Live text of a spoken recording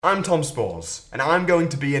I'm Tom Spores, and I'm going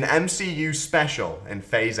to be an MCU special in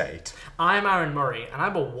Phase 8. I'm Aaron Murray, and I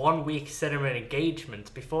have a 1-week cinema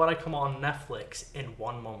engagement before I come on Netflix in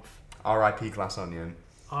 1 month. R.I.P. Glass Onion.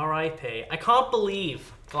 R.I.P. I can't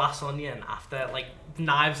believe Glass Onion, after,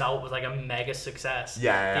 Knives Out was, a mega success.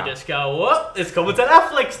 Yeah. You just go, whoop, it's coming to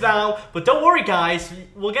Netflix now. But don't worry, guys,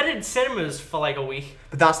 we'll get it in cinemas for, a week.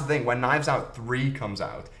 But that's the thing, when Knives Out 3 comes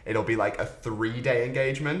out, it'll be, a 3-day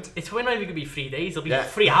engagement. It's probably not even going to be 3 days, it'll be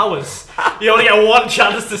 3 hours. You only get one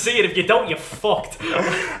chance to see it. If you don't, you're fucked.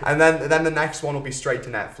 And then the next one will be straight to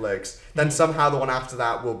Netflix. Then somehow the one after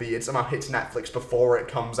that will be, it somehow hits Netflix before it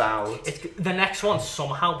comes out. The next one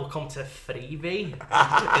somehow will come to Freevee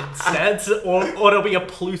instead, or it'll be a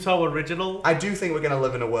Pluto original. I do think we're going to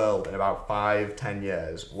live in a world in about 5-10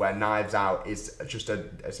 years where Knives Out is just a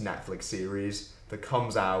Netflix series that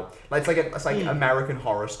comes out. It's like American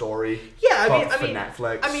Horror Story. Yeah, for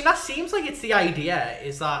Netflix. I mean, that seems like it's the idea.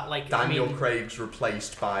 Is that Daniel Craig's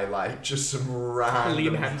replaced by just some random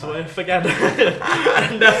Liam Hemsworth again?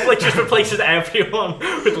 And Netflix just replaces everyone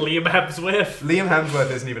with Liam Hemsworth. Liam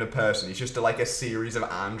Hemsworth isn't even a person. He's just a series of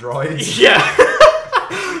androids. Yeah.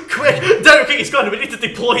 Quick, don't think it's gone. We need to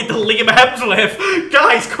deploy the Liam Hemsworth.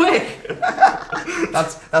 Guys, quick.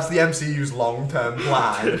 That's the MCU's long-term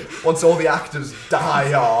plan. Once all the actors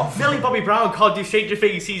die off. Millie Bobby Brown can't do Stranger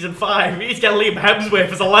Things season 5. We need to get Liam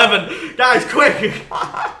Hemsworth as 11. Guys, quick.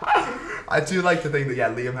 I do like to think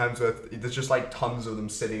that, Liam Hemsworth, there's just tons of them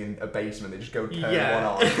sitting in a basement. They just go turn one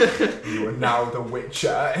on. You are now the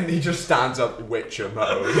Witcher. And he just stands up Witcher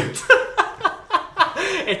mode.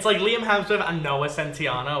 It's like Liam Hemsworth and Noah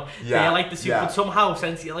Centineo. Yeah. They're the super. But somehow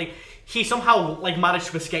he somehow managed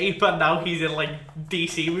to escape, and now he's in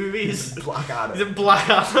DC movies. Black Adam. He's in Black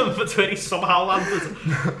Adam, but when he somehow landed.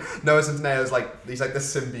 Noah Centineo's he's the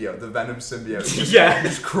symbiote, the Venom symbiote. He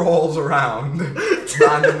just crawls around,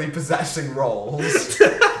 randomly possessing roles.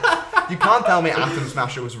 You can't tell me Atom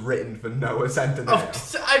Smasher was written for Noah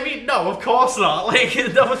Centineo. No, of course not.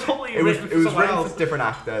 That was totally written for someone else. For a different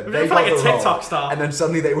actor. It was written for a TikTok star. And then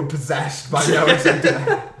suddenly they were possessed by Noah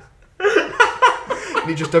Centineo. And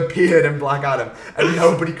he just appeared in Black Adam, and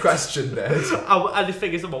nobody questioned it. I just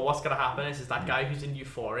figured what's going to happen is that guy who's in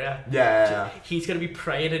Euphoria. Yeah. He's going to be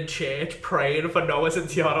praying in church, praying for Noah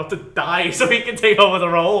Centineo to die so he can take over the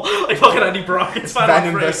role. Like fucking Andy Brock. It's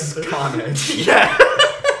Venom versus Carnage. Yeah.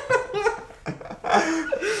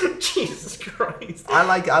 Jesus Christ. I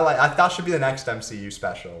like that should be the next MCU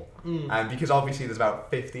special. Because obviously there's about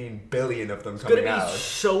 15 billion of them coming out. There's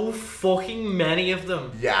so fucking many of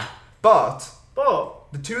them. Yeah. But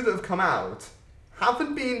the two that have come out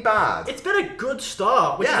haven't been bad. It's been a good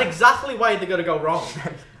start, which is exactly why they're going to go wrong.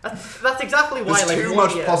 That's exactly why. There's too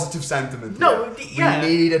much positive sentiment. No, we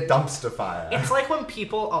need a dumpster fire. It's like when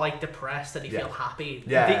people are depressed and they feel happy.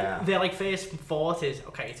 Their first thought is,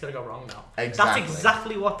 okay, it's gonna go wrong now. Exactly. That's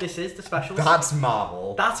exactly what this is. The special. That's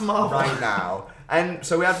Marvel. That's Marvel right now. And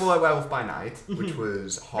so we had Werewolf by Night, which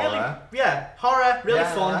was horror. Horror, really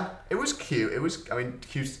fun. It was cute.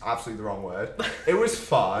 Cute's absolutely the wrong word. It was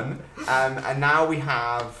fun. And now we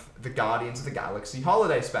have the Guardians of the Galaxy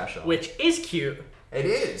holiday special, which is cute. It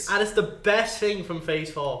is. And it's the best thing from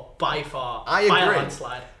Phase 4 by far. I agree. By a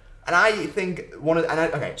landslide. And I think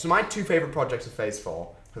so my two favourite projects of Phase 4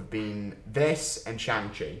 have been this and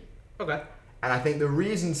Shang-Chi. Okay. And I think the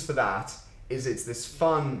reasons for that is it's this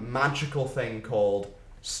fun, magical thing called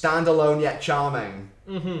standalone yet charming.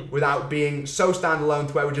 Without being so standalone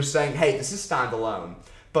to where we're just saying, hey, this is standalone.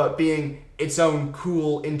 But being its own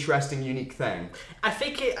cool, interesting, unique thing. I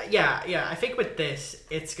think I think with this,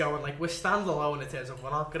 it's going we're standalone in terms of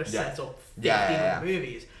we're not going to set up 15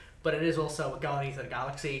 movies, but it is also a Guardians of the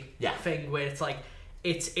Galaxy thing where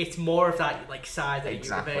it's it's more of that side of the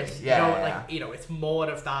universe. It's more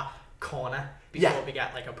of that corner before we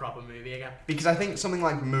get a proper movie again. Because I think something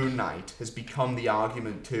like Moon Knight has become the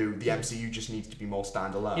argument to the MCU just needs to be more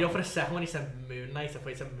standalone. For a second when he said Moon Knight, I thought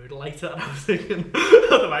he said Moonlighter, and I was thinking of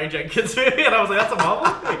the Barry Jenkins movie, and I was like, that's a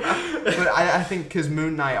Marvel movie. But I think because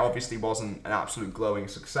Moon Knight obviously wasn't an absolute glowing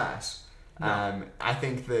success. No. I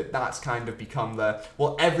think that's kind of become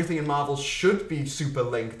everything in Marvel should be super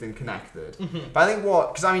linked and connected. But I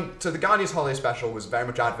think so the Guardians Holiday Special was very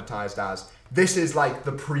much advertised as, this is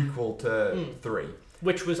the prequel to 3.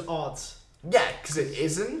 Which was odds. Yeah, because it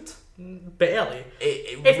isn't. Barely.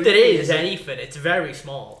 If really there is anything, it's very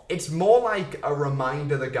small. It's more like a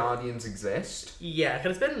reminder the Guardians exist. Yeah,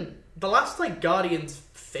 because it's been the last Guardians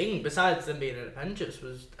thing besides them being in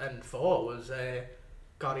Avengers and 4 was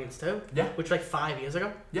Guardians 2. Yeah. Which 5 years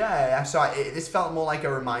ago. Yeah. So this felt more like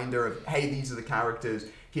a reminder of, hey, these are the characters.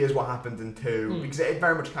 Here's what happened in 2, because it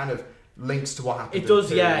very much kind of links to what happened. It does,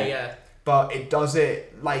 in 2, yeah. But it does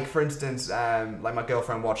it, like, for instance, like my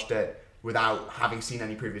girlfriend watched it without having seen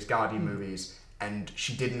any previous Guardian movies, and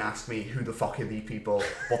she didn't ask me who the fuck are these people,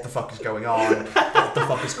 what the fuck is going on, what the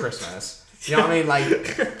fuck is Christmas. You know what I mean? Like,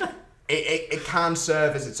 it can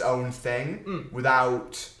serve as its own thing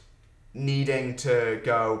without needing to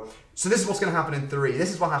go, so this is what's going to happen in 3,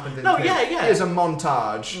 this is what happened in 2. Here's a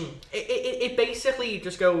montage. It basically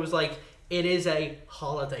just goes like, it is a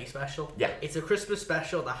holiday special. Yeah. It's a Christmas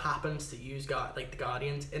special that happens to use the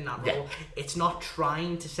Guardians in that role. It's not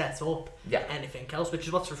trying to set up anything else, which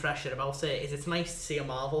is what's refreshing about it. Is it's nice to see a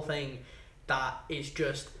Marvel thing that is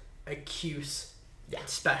just a cute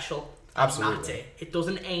special. Absolutely. That's it. It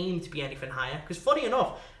doesn't aim to be anything higher. Because funny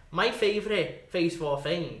enough, my favourite Phase 4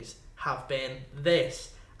 things have been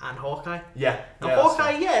this and Hawkeye. Now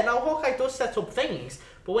Hawkeye does set up things,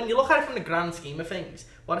 but when you look at it from the grand scheme of things,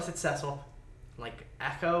 what does it set up? Like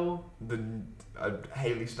Echo? The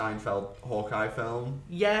Haley Steinfeld Hawkeye film.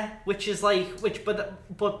 Yeah, which is like,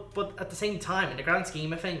 but at the same time, in the grand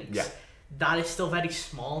scheme of things, that is still very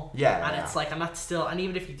small. It's like, and that's still, and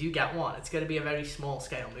even if you do get one, it's going to be a very small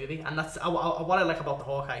scale movie. And that's what I like about the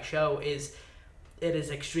Hawkeye show is it is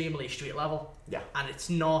extremely street level. And it's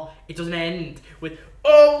not, it doesn't end with,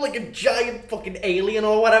 like a giant fucking alien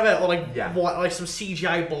or whatever, or like like some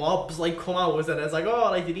CGI blobs like come out, and it's like, oh,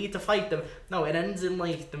 like you need to fight them. No, it ends in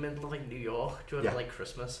like the middle of like New York during like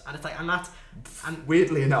Christmas, and it's like, and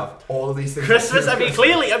weirdly enough, all of these things. Christmas.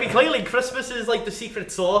 Clearly, Christmas is like the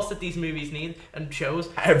secret sauce that these movies need and shows.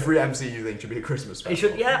 Every MCU thing should be a Christmas special. It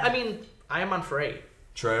should, yeah. I mean, Iron Man 3.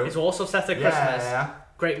 True. It's also set at Christmas.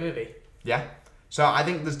 Great movie. Yeah. So I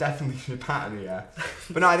think there's definitely a pattern here.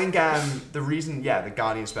 But no, I think the reason, the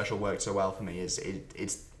Guardian special worked so well for me is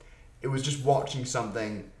it was just watching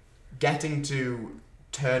something, getting to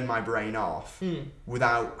turn my brain off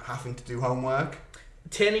without having to do homework.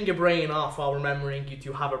 Turning your brain off while remembering you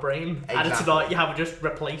do have a brain. And it's not, you have just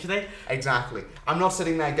replaced it. Exactly. I'm not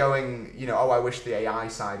sitting there going, I wish the AI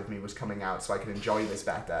side of me was coming out so I could enjoy this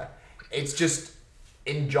better. It's just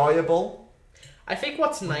enjoyable. I think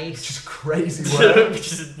what's nice, which is crazy work,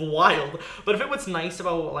 which is wild. But I think what's nice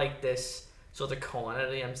about like this sort of corner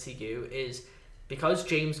of the MCU is because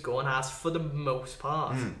James Gunn has, for the most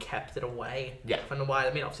part, kept it away from the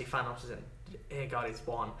wild. I mean, obviously, Thanos is in Guardians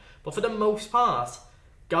 1, but for the most part,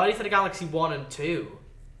 Guardians of the Galaxy 1 and 2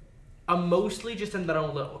 are mostly just in their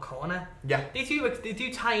own little corner. They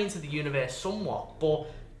do tie into the universe somewhat, but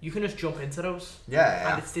you can just jump into those.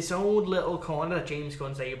 And it's this own little corner that James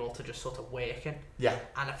Gunn's able to just sort of work in. And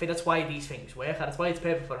I think that's why these things work. And that's why it's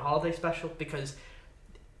perfect for a holiday special, because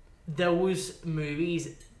those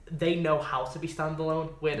movies, they know how to be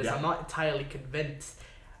standalone, whereas I'm not entirely convinced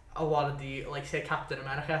a lot of the, like, say, Captain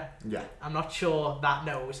America. I'm not sure that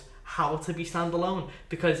knows how to be standalone,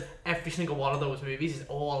 because every single one of those movies is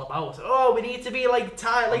all about, we need to be like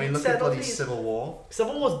tight. Like, I mean, look at bloody Civil War.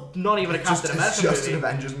 Civil War's not even a Captain America movie. It's just an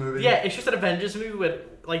Avengers movie. Yeah, it's just an Avengers movie with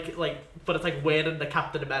but it's like weird in the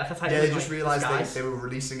Captain America type. Yeah, they just realised they were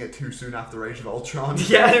releasing it too soon after Age of Ultron.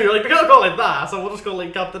 Yeah, they were like, we can't call it that, so we'll just call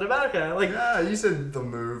it Captain America. Like, yeah, you said the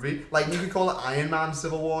movie. Like, you could call it Iron Man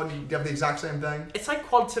Civil War, and you have the exact same thing. It's like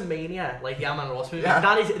Quantum Mania, like the Ant-Man and the Wasp movie.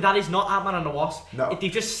 That is not Ant-Man and the Wasp. No. They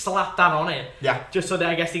just slapped that on it. Just so that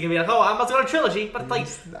I guess they can be like, Ant-Man's got a trilogy, but it's like,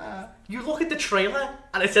 you look at the trailer,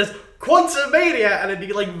 and it says Quantum Mania, and then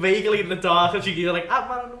you like vaguely in the dark, and you're like,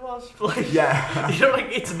 Ant-Man and the Wasp. Like, you know,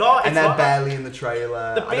 like, it's not. And they're barely in the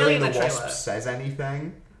trailer. They're barely in the trailer. Wasp says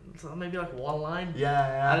anything. So maybe like one line.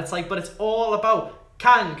 And it's like, but it's all about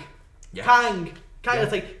Kang. Kang.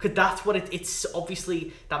 It's like, because that's what it's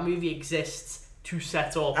obviously, that movie exists to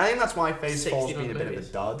set up. I think that's why Phase 4's been a bit of a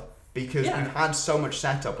dud, because we've had so much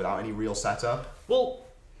setup without any real setup. Well,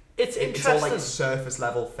 it's interesting. It's all like surface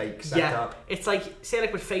level fake setup. It's like, say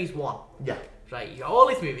like with Phase 1. Right, you got all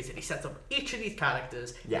these movies and he sets up each of these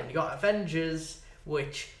characters. And you got Avengers,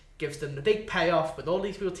 which gives them the big payoff with all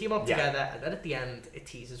these people team up together, and then at the end it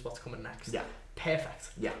teases what's coming next.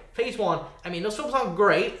 Perfect. Phase 1, I mean, those films aren't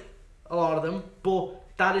great, a lot of them,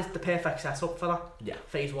 but that is the perfect setup for that.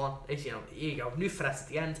 Phase 1 is, here you go, new threats at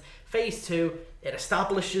the end. Phase 2, it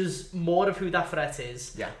establishes more of who that threat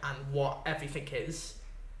is and what everything is.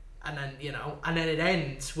 And then, and then it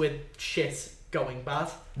ends with shit going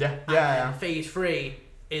bad. And Phase 3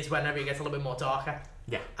 is when everything gets a little bit more darker.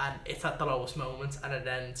 And it's at the lowest moment, and it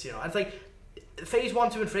ends, and it's like, Phase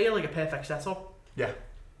 1, 2, and 3 are like a perfect setup.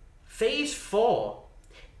 Phase 4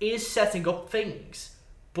 is setting up things,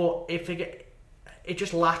 but it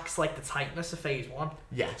just lacks like the tightness of Phase 1.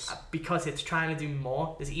 Because it's trying to do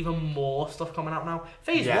more. There's even more stuff coming out now.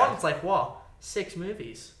 Phase 1, it's like, what? 6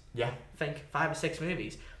 movies. Yeah. I think 5 or 6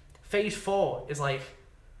 movies. Phase 4 is like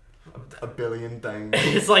a billion things.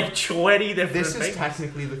 It's like 20 different things. This is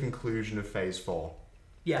technically the conclusion of Phase 4.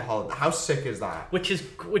 Yeah. How sick is that? Which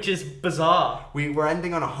is bizarre. We're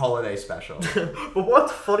ending on a holiday special. But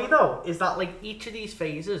what's funny though is that like each of these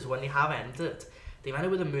phases, when they have ended, they've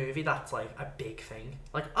ended with a movie that's like a big thing.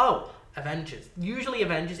 Like, oh, Avengers. Usually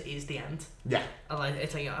Avengers is the end. Yeah. And like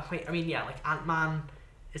it's like I mean yeah, like Ant-Man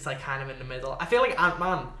is like kind of in the middle. I feel like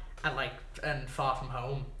Ant-Man and Far From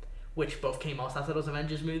Home, which both came out after those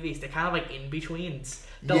Avengers movies, they're kind of like in betweens.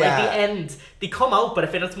 They're like the end. They come out, but I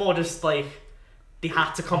feel it's more just like they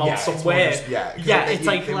had to come out somewhere. It's it's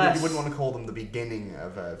like less. You wouldn't want to call them the beginning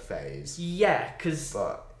of a phase. Yeah, because.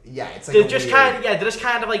 It's like they're just they're just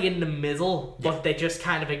kind of like in the middle, but they just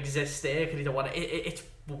kind of exist there because you don't want to. It's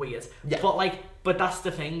weird. Yeah. But that's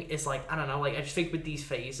the thing. Is like I don't know. Like I just think with these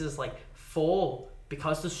phases, like 4,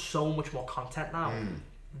 because there's so much more content now.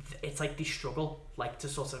 It's like they struggle like to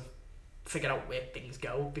sort of figure out where things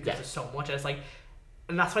go because there's so much. And it's like,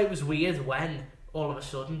 and that's why it was weird when all of a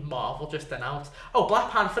sudden Marvel just announced, oh,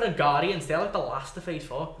 Black Panther and Guardians, they're like the last of Phase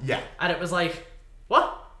 4. Yeah. And it was like,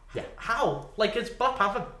 what? Yeah. How? Like, it's Black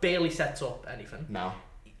Panther barely sets up anything. No.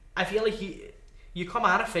 I feel like you come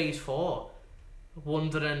out of Phase 4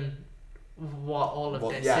 wondering what all of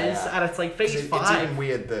this is, and it's like Phase 5. It's even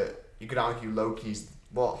weird that you could argue Loki's,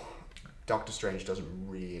 Doctor Strange doesn't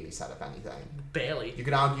really set up anything. Barely. You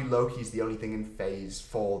could argue Loki's the only thing in Phase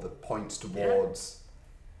 4 that points towards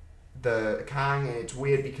the Kang, and it's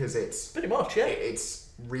weird because it's pretty much it's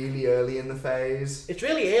really early in the phase. It's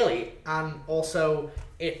really early, and also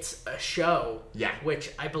it's a show. Yeah.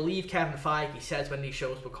 Which I believe Kevin Feige says when these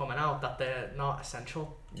shows were coming out that they're not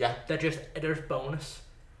essential. Yeah. They're just bonus.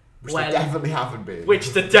 Which they definitely haven't been.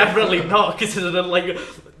 Which they're definitely not, considering like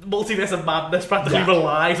Multiverse of Madness practically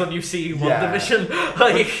relies on you seeing WandaVision.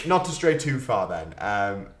 Like, not to stray too far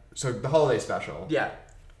then. So the holiday special. Yeah.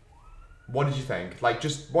 What did you think? Like,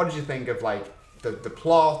 just what did you think of like the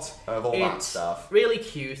plot of all that stuff? Really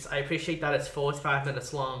cute. I appreciate that it's 45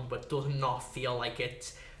 minutes long, but does not feel like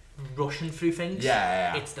it's rushing through things.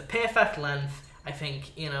 Yeah. It's the perfect length. I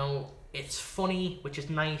think, it's funny, which is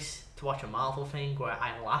nice to watch a Marvel thing where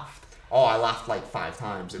I laughed. Oh, I laughed like 5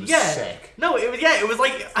 times. It was sick. No, it was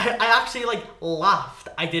like I actually like laughed.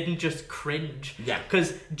 I didn't just cringe. Yeah.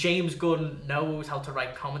 Because James Gunn knows how to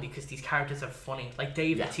write comedy because these characters are funny. Like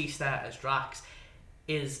Dave Bautista as Drax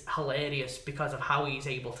is hilarious because of how he's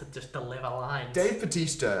able to just deliver lines. Dave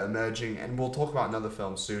Bautista emerging, and we'll talk about another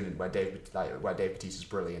film soon where Dave Bautista's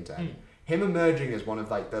brilliant. Him emerging as one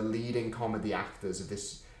of like the leading comedy actors of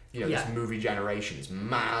this, this movie generation is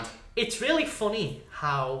mad. It's really funny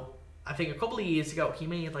how I think a couple of years ago he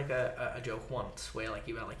made like a joke once where like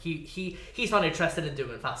he went like he's not interested in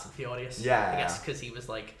doing Fast and Furious. I guess because he was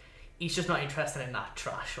like he's just not interested in that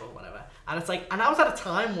trash or whatever. And it's like, and I was at a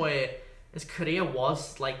time where his career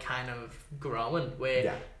was like kind of growing,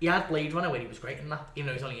 where he had Blade Runner where he was great in that, even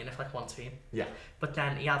though he's only in it for like one scene. Yeah. But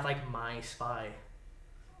then he had like My Spy.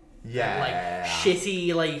 Yeah. And, like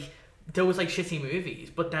shitty, like those like shitty movies.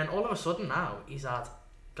 But then all of a sudden now he's had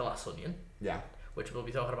Glass Onion. Yeah. Which we'll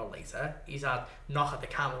be talking about later. He's had Knock at the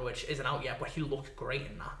Camera, which isn't out yet, but he looks great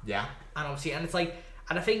in that. Yeah. And obviously, and it's like,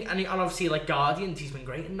 and I think, and obviously like Guardians, he's been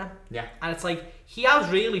great in that. Yeah. And it's like he has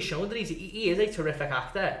really shown that he is a terrific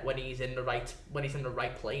actor when he's in the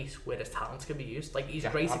right place where his talents can be used. Like he's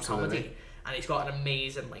great at comedy, and he's got an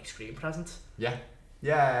amazing like screen presence. Yeah.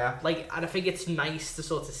 Yeah. Like, and I think it's nice to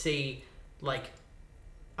sort of see like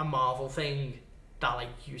a Marvel thing that like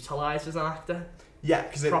utilizes an actor. Yeah,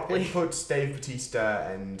 because it puts Dave Bautista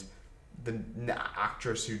and the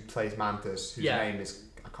actress who plays Mantis, whose name is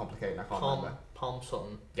complicated, I can't remember. Palm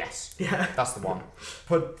something. Yes. Yeah. That's the one.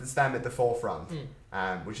 Puts them at the forefront,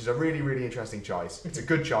 which is a really, really interesting choice. It's a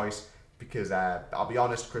good choice because, I'll be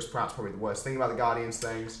honest, Chris Pratt's probably the worst thing about the Guardians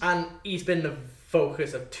things. And he's been the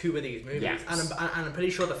focus of 2 of these movies. Yes. And I'm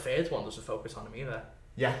pretty sure the third one doesn't focus on him either.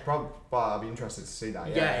 Yeah, probably. Well, I'll be interested to see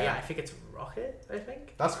that. Yeah. I think it's Rocket. I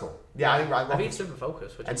think that's cool. Yeah, I think it's different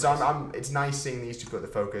focus. And so nice. It's nice seeing these 2 put the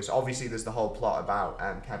focus. Obviously, there's the whole plot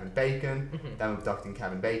about Kevin Bacon, them abducting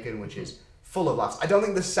Kevin Bacon, which is full of laughs. I don't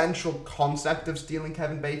think the central concept of stealing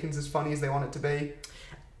Kevin Bacon's as funny as they want it to be.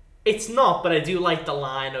 It's not, but I do like the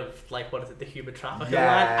line of like, what is it, the human trafficking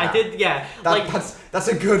line? I did, that's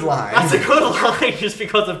a good line. That's a good line, just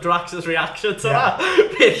because of Drax's reaction to that.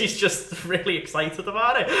 He's just really excited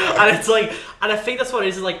about it, and it's like, and I think that's what it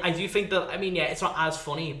is. Like, I do think that, I mean, it's not as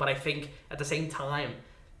funny, but I think at the same time,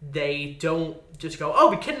 they don't just go, oh,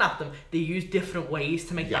 we kidnapped them. They use different ways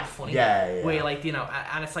to make that funny. Yeah. Where, like, you know,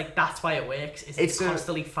 and it's like, that's why it works. It's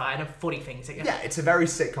constantly finding funny things again. Yeah, it's a very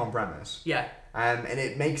sitcom premise. Yeah. And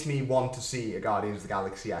it makes me want to see a Guardians of the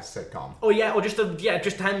Galaxy-esque sitcom. Oh yeah, or just him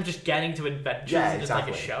just getting to adventures and just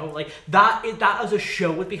exactly. like a show. Like that as a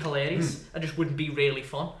show would be hilarious. It just wouldn't be really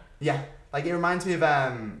fun. Yeah. Like it reminds me of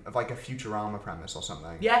like a Futurama premise or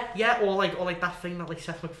something. Yeah, or like that thing that like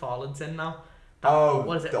Seth MacFarlane's in now.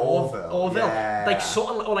 What is it? The Orville. Yeah. Like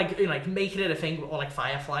something, or like, you know, like making it a thing, or like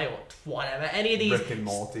Firefly or whatever. Any of these. Rick and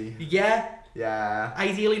Morty. Yeah. Yeah.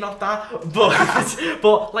 Ideally not that,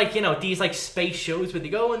 but like, you know, these like space shows where they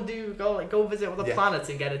go visit other planets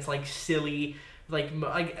and get it's like silly, like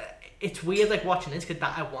it's weird like watching this because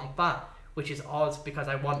I want that, which is odd because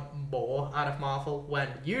I want more out of Marvel when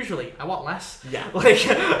usually I want less. Yeah. Like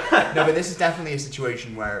no, but this is definitely a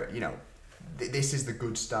situation where, you know, this is the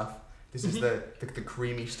good stuff. This is the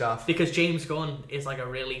creamy stuff. Because James Gunn is like a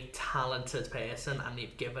really talented person and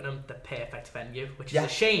they've given him the perfect venue, which is a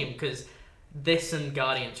shame because this and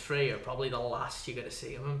Guardians 3 are probably the last you're going to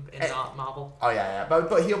see of him in Marvel. Oh, yeah.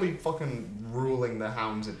 But he'll be fucking ruling the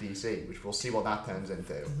hounds at DC, which we'll see what that turns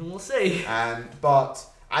into. We'll see. But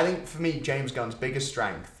I think, for me, James Gunn's biggest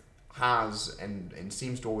strength has, and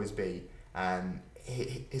seems to always be,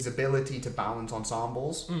 his ability to balance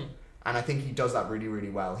ensembles. And I think he does that really, really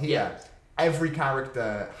well. Here, every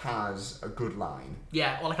character has a good line.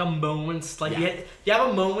 Yeah, or like a moment. Like you have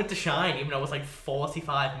a moment to shine, even though it's like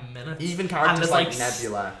 45 minutes. Even characters like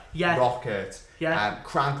Nebula, Rocket,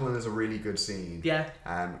 Cranklin is a really good scene. Yeah.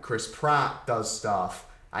 Chris Pratt does stuff,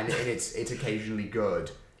 and it's occasionally good.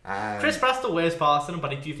 Chris Pratt's the worst part in him, but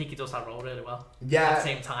I do think he does that role really well. Yeah. At the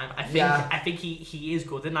same time, I think he is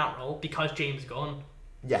good in that role because James Gunn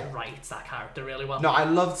writes that character really well. No, I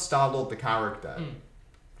loved Star-Lord the character.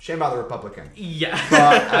 Shame about the Republican. Yeah.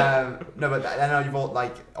 But but I know you've all,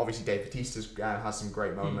 like, obviously Dave Bautista has some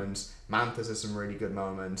great moments. Mantis has some really good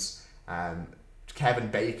moments. Kevin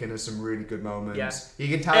Bacon has some really good moments. Yeah.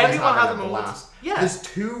 You can tell everyone has a moment. Yeah. There's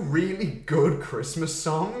 2 really good Christmas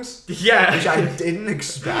songs. Yeah. Which I didn't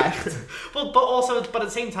expect. but at the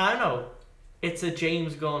same time though, it's a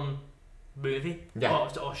James Gunn movie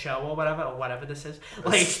or show or whatever this is.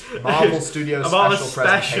 Like Marvel Studios special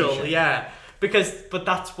presentation. But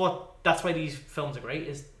that's why these films are great,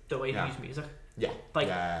 is the way they use music. Yeah. Like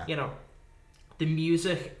you know, the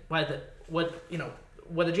music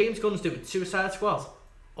whether James Gunn's doing Suicide Squad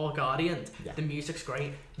or Guardians, the music's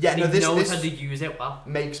great. Yeah, and he knows how to use it well.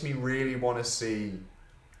 Makes me really want to see.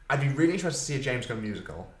 I'd be really interested to see a James Gunn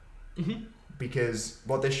musical. Because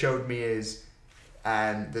what this showed me is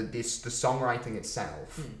the songwriting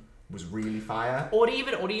itself was really fire. Or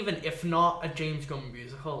even if not a James Gunn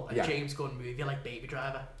musical, a James Gunn movie like Baby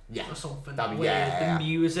Driver. Or something. The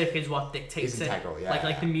music is what dictates it. Integral,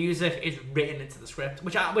 like the music is written into the script,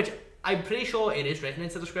 which I'm pretty sure it is written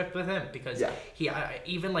into the script with him because he has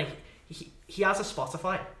a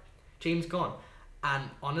Spotify, James Gunn, and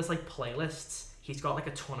on his like playlists he's got like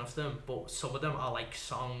a ton of them, but some of them are like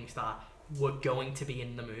songs that were going to be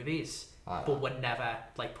in the movies but were never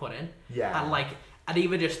like put in. And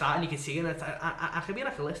even just that, and you can see it, it could be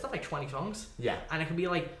like a list of like 20 songs. Yeah. And it could be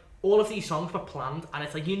like all of these songs were planned, and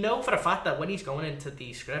it's like, you know for a fact that when he's going into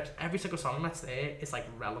these scripts, every single song that's there is like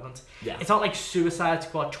relevant. Yeah. It's not like Suicide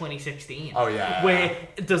Squad 2016. Oh yeah. Where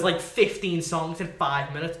there's like 15 songs in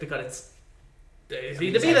 5 minutes because it's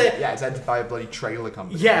edited by a bloody trailer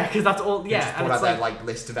company. Yeah, because that's all. Yeah, just put out their like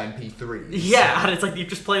list of MP3s. Yeah, and it's like you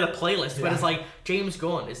just play the playlist, but it's like James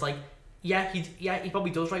Gunn is like, he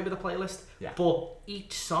probably does write with a playlist. Yeah. But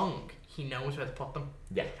each song, he knows where to put them.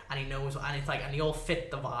 Yeah. And he knows, and it's like, and they all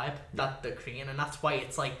fit the vibe that they're creating, and that's why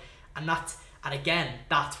it's like, and again,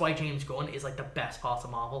 that's why James Gunn is like the best part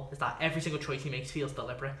of Marvel, is that every single choice he makes feels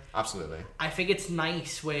deliberate. Absolutely. I think it's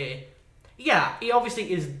nice where, he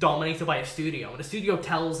obviously is dominated by a studio, and the studio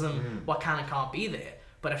tells him what can and can't be there.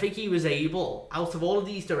 But I think he was able, out of all of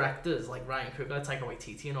these directors, like Ryan Coogler, Taika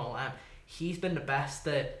Waititi, and all that, he's been the best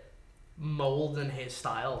at molding his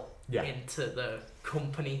style into the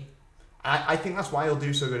company. I think that's why he'll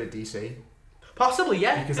do so good at DC. Possibly,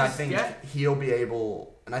 yeah. Because I think he'll be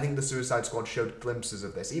able, and I think the Suicide Squad showed glimpses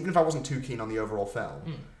of this. Even if I wasn't too keen on the overall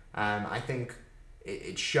film, I think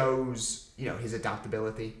it shows, his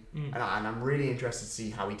adaptability, and I'm really interested to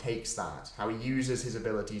see how he takes that, how he uses his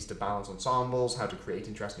abilities to balance ensembles, how to create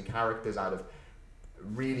interesting characters out of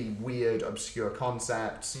really weird, obscure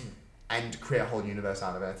concepts. And create a whole universe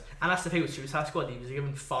out of it. And that's the thing with Suicide Squad, he was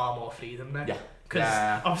given far more freedom there. Yeah.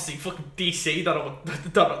 Because obviously fucking DC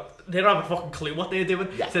they don't have a fucking clue what they're doing.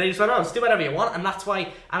 So they just went, oh, just do whatever you want. And that's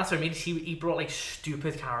why I mean, he brought like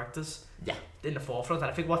stupid characters in the forefront.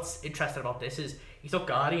 And I think what's interesting about this is he took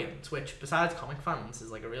Guardians, which besides comic fans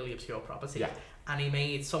is like a really obscure property. And he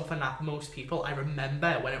made something that most people, I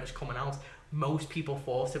remember when it was coming out, most people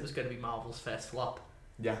thought it was going to be Marvel's first flop.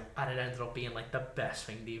 And it ended up being like the best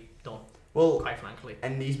thing they've done. Well, quite frankly.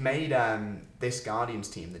 And he's made this Guardians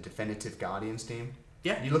team, the definitive Guardians team.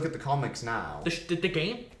 You look at the comics now. The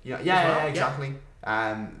game? Yeah, exactly.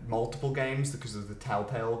 Multiple games because of the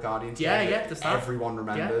Telltale Guardians game. Everyone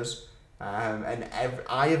remembers. And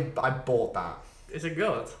I bought that. Is it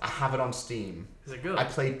good? I have it on Steam. Is it good? I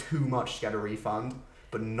played too much to get a refund,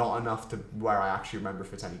 but not enough to where I actually remember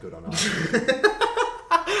if it's any good or not.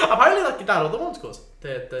 Apparently, like that other one's good.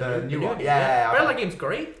 The new one. Apparently, that game's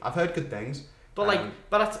great. I've heard good things. But like,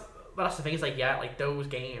 but that's the thing. Is like, like those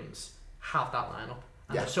games have that lineup.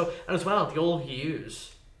 And so, and as well, they all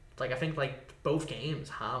use like I think like both games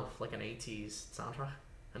have like an 80s soundtrack.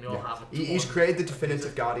 And they all have it. He's created the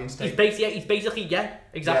definitive Guardians take. He's basically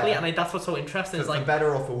exactly. And that's what's so interesting. Is like for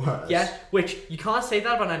better or for worse. Which you can't say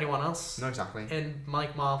that about anyone else. No, exactly. In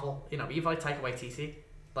Mike Marvel, even if I take away TC,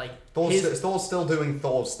 like Thor's still doing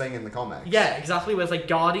Thor's thing in the comics. Yeah, exactly. Whereas like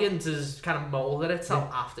Guardians is kind of molded itself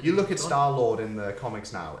after. You look at Star-Lord in the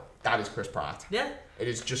comics now. That is Chris Pratt. Yeah. It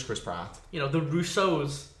is just Chris Pratt. The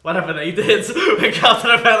Russos, whatever they did,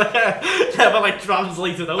 never like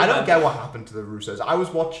translated over. I don't get what happened to the Russos. I was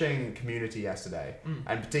watching Community yesterday,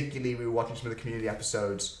 and particularly we were watching some of the Community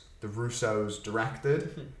episodes the Russos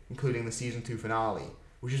directed, including the season 2 finale,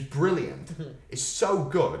 which is brilliant. It's so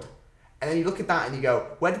good. And then you look at that and you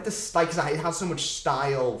go, where did this, like, it has so much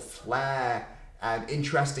style, flair, and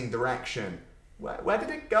interesting direction. Where did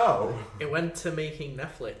it go? It went to making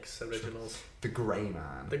Netflix originals. The Grey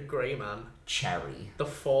Man. The Grey Man. Cherry. The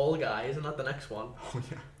Fall Guy, isn't that the next one? Oh,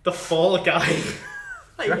 yeah. The Fall Guy.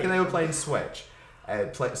 Do you reckon they were playing Switch?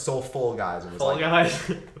 Saw Fall Guys and was Fall like... Guys.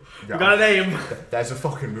 We got a name. There's a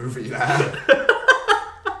fucking movie there.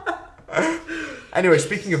 Anyway,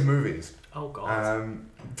 speaking of movies... Oh, God.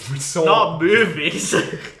 We saw... Not movies.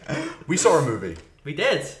 We saw a movie. We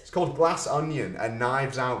did. It's called Glass Onion, a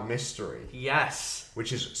Knives Out mystery. Yes.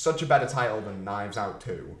 Which is such a better title than Knives Out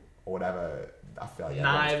 2, or whatever. I feel like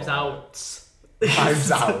Knives Out.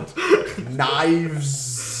 Knives Out.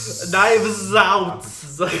 Knives Out.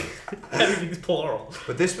 Everything's plural.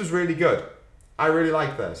 But this was really good. I really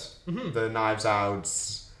like this. The Knives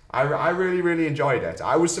Outs. I really, really enjoyed it.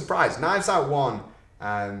 I was surprised. Knives Out 1,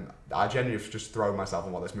 I genuinely just thrown myself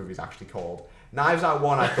on what this movie is actually called. Knives Out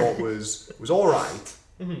 1 I thought was alright.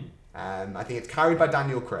 I think it's carried by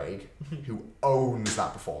Daniel Craig, who owns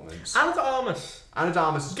that performance. Anna de Armas. Anna de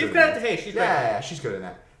Armas is Give good credit to her, she's great. Yeah, she's good in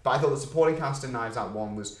it. But I thought the supporting cast in Knives Out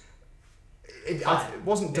 1 was... It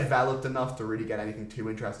wasn't developed enough to really get anything too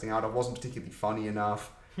interesting out. It wasn't particularly funny enough.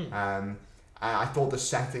 I thought the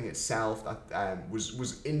setting itself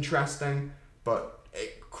was interesting, but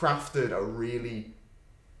it crafted a really...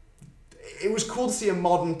 It was cool to see a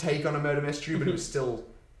modern take on a murder mystery, but it was still...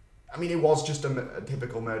 I mean, it was just a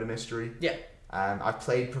typical murder mystery. Yeah. I've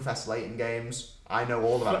played Professor Layton games. I know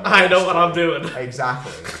all about it. I know what I'm doing.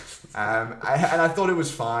 Exactly. And I thought it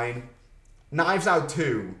was fine. Knives Out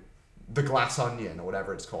 2, The Glass Onion, or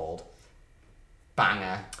whatever it's called.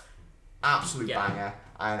 Banger. Absolute banger.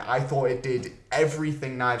 And I thought it did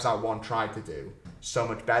everything Knives Out 1 tried to do so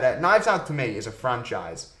much better. Knives Out, to me, is a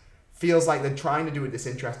franchise. Feels like they're trying to do this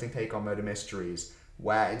interesting take on murder mysteries,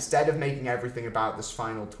 where instead of making everything about this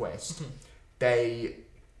final twist, they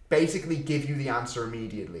basically give you the answer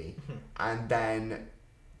immediately, and then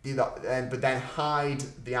hide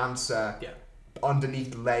the answer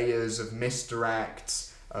underneath layers of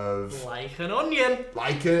misdirects of like an onion,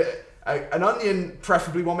 like an onion,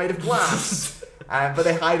 preferably one made of glass. But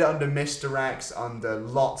they hide it under misdirects, under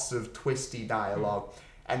lots of twisty dialogue.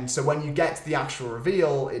 And so when you get to the actual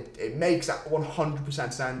reveal, it makes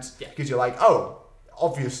 100% sense, because you're like, oh,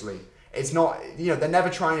 obviously. It's not, they're never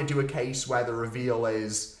trying to do a case where the reveal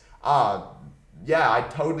is, I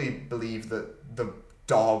totally believe that the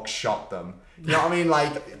dog shot them. You know what I mean?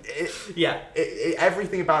 Like,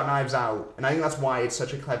 everything about Knives Out, and I think that's why it's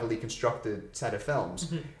such a cleverly constructed set of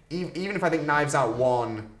films. Even if I think Knives Out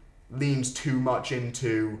 1 leans too much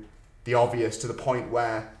into the obvious to the point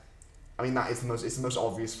where, I mean, it's the most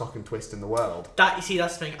obvious fucking twist in the world. That's the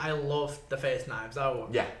thing, I love the first Knives Out.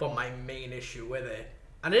 Yeah. But my main issue with it,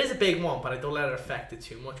 and it is a big one, but I don't let it affect it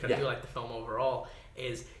too much, because I do like the film overall,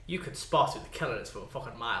 is you could spot who the killer is from a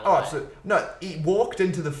fucking mile Oh, away. absolutely. No, he walked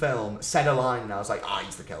into the film, said a line, and I was like,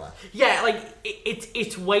 he's the killer. Yeah, like,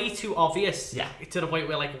 it's way too obvious. Yeah. To the point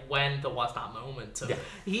where, like, when there was that moment of, Yeah.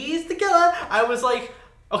 he's the killer, I was like,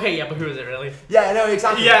 okay, yeah, but who is it really? Yeah, no,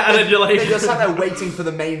 exactly. Yeah, and then you're like... You're sat there waiting for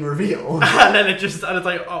the main reveal. and then it's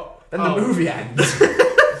like, Then the movie ends.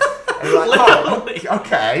 And you're like,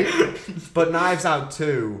 okay. But Knives Out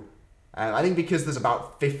 2, I think because there's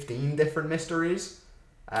about 15 different mysteries.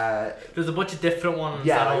 There's a bunch of different ones.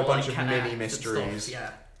 Yeah, that like all, a bunch like, of mini connect mysteries. and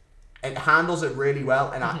stuff, yeah. It handles it really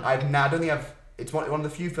well, and I don't think it's one of the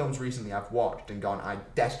few films recently I've watched and gone, I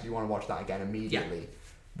desperately want to watch that again immediately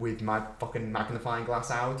with my fucking magnifying glass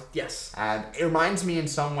out. Yes. And it reminds me in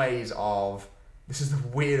some ways of, this is the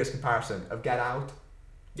weirdest comparison, of Get Out.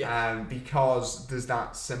 Yeah. Because there's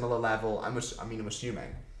that similar level, I'm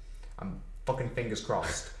assuming, I'm fucking fingers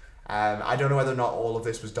crossed. I don't know whether or not all of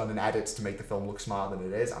this was done in edits to make the film look smarter than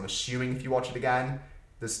it is. I'm assuming if you watch it again,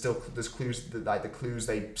 there's clues that, like, the clues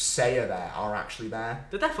they say are there are actually there.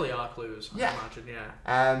 There definitely are clues. I imagine,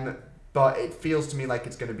 yeah. But it feels to me like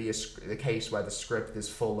it's going to be the case where the script is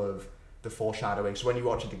full of the foreshadowing. So when you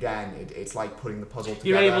watch it again, it's like putting the puzzle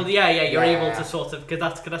together. You're able, you're able to sort of, because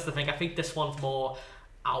that's the thing. I think this one's more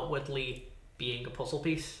outwardly being a puzzle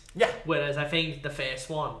piece. Yeah. Whereas I think the first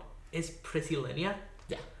one is pretty linear.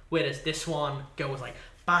 Yeah. Whereas this one goes like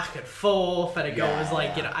back and forth, and it goes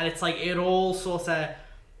like and it's like it all sort of.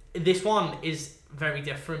 This one is very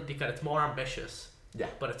different because it's more ambitious. Yeah.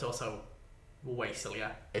 But it's also way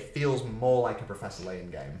sillier. It feels more like a Professor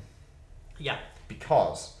Layton game. Yeah.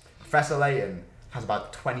 Because Professor Layton has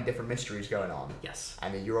about 20 different mysteries going on. Yes.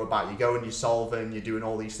 And then you go and you're solving, you're doing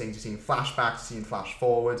all these things, you're seeing flashbacks, you're seeing flash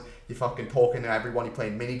forwards, you're fucking talking to everyone, you're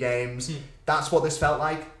playing mini games. That's what this felt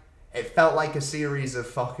like. It felt like a series of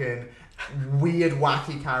fucking weird,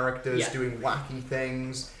 wacky characters doing wacky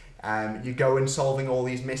things. You go and solving all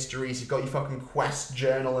these mysteries, you've got your fucking quest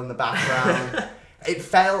journal in the background. It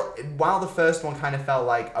felt, while the first one kind of felt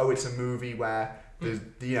like, it's a movie where there's,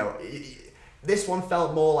 this one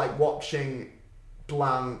felt more like watching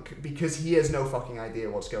Blanc, because he has no fucking idea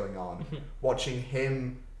what's going on, watching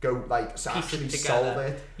him go, like, actually solve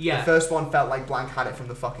it. Yeah. The first one felt like Blanc had it from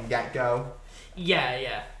the fucking get-go. Yeah,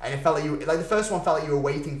 yeah. And it felt like the first one felt like you were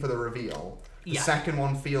waiting for the reveal. The second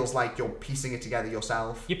one feels like you're piecing it together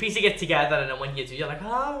yourself. You're piecing it together, and then when you do, you're like,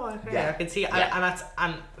 okay, I can see it. Yeah.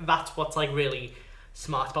 And that's what's like really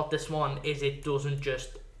smart about this one, is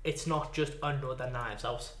it's not just another Knives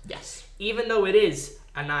Out. Yes. Even though it is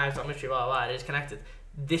a Knives Out mystery, it is connected.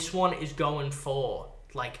 This one is going for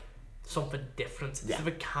like something different. It's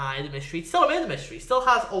a kind of mystery. It's still a murder mystery. It still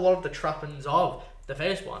has a lot of the trappings of the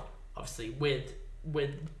first one, obviously with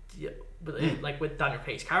Daniel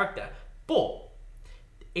Craig's character, but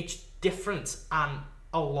it's different and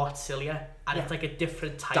a lot sillier, and it's like a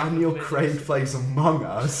different type. Daniel of Craig plays Among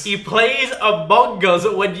Us. He plays Among Us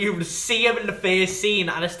when you see him in the first scene,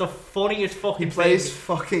 and it's the funniest fucking He plays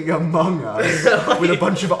thing. fucking Among Us with a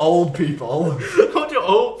bunch of old people. A bunch of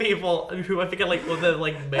old people who I think are like other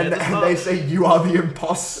like men. And they say, you are the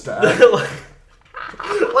imposter.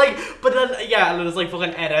 But then and there's like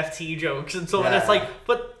fucking NFT jokes and so on. It's like,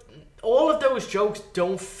 but all of those jokes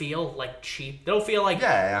don't feel like cheap. They don't feel like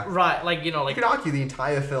right, like like you could argue the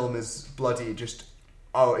entire film is bloody just.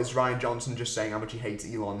 Is Ryan Johnson just saying how much he hates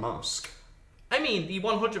Elon Musk? I mean, he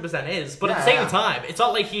 100% is, but at the same time, it's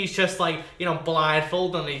not like he's just like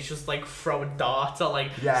blindfolded and he's just like throwing darts at like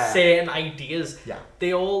certain ideas. Yeah,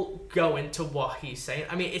 they all go into what he's saying.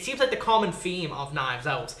 I mean, it seems like the common theme of Knives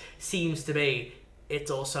Out seems to be it's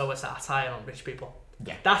also a satire on rich people.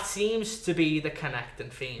 Yeah, that seems to be the connecting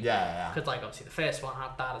theme. Yeah. Because like obviously the first one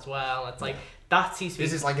had that as well. It's like that seems to be.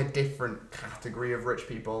 This is like a different category of rich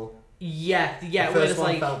people. Yeah. The first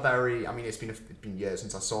one felt very. I mean, it's been years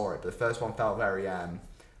since I saw it, but the first one felt very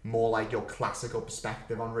more like your classical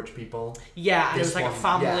perspective on rich people. Yeah, and it was like a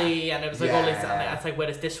family, and it was like all this. And it's like,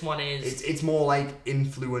 whereas this one is. It's more like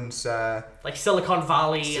influencer. Like Silicon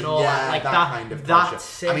Valley and all that. Like that kind of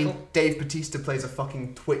that. I mean, Dave Bautista plays a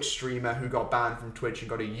fucking Twitch streamer who got banned from Twitch and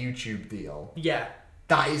got a YouTube deal. Yeah.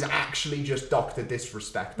 That is actually just Dr.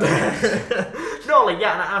 Disrespect. No, and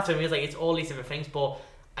after me, it's like it's all these different things, but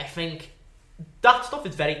I think that stuff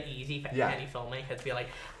is very easy for any filmmaker to be like,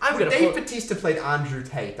 Dave Bautista played Andrew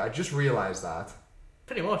Tate. I just realised that.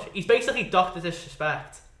 Pretty much. He's basically Dr.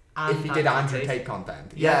 Disrespect. If he did Andrew Tate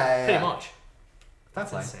content. Pretty much.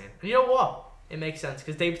 That's insane. And you know what? It makes sense,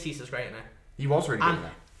 because Dave Bautista's great in it. He was really good in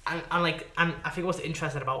it. And I think what's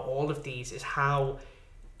interesting about all of these is how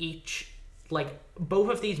both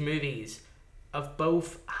of these movies have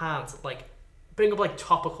both had, like, bring up like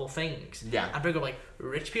topical things. Yeah. And bring up like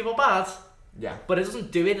rich people bad. Yeah. But it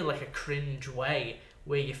doesn't do it in like a cringe way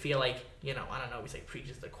where you feel like, you know, I don't know, he's like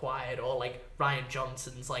preaches to the choir, or like Ryan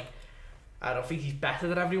Johnson's like, I don't think he's better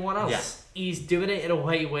than everyone else. Yeah. He's doing it in a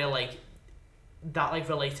way where like that like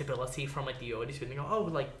relatability from like the audience, when they go, oh,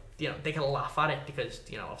 like, you know, they can laugh at it because,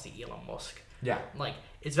 you know, obviously Elon Musk. Yeah. Like,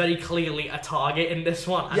 it's very clearly a target in this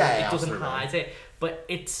one, and yeah, it doesn't absolutely. hide it. But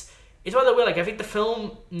it's one that way, like, I think the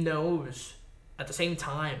film knows at the same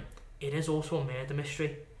time it is also a murder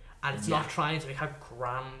mystery, and it's not trying to make a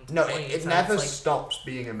grand No, point. it never stops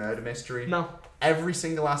being a murder mystery. No. Every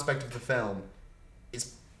single aspect of the film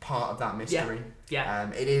is part of that mystery.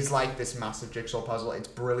 Yeah. It is like this massive jigsaw puzzle. It's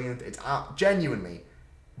brilliant. It's genuinely,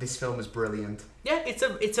 this film is brilliant. Yeah,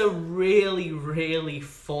 it's a really, really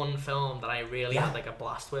fun film that I really had like a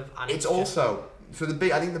blast with. And it's also, so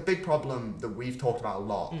I think the big problem that we've talked about a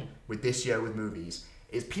lot with this year with movies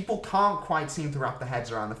is people can't quite seem to wrap their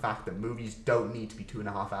heads around the fact that movies don't need to be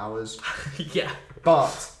 2.5 hours. Yeah.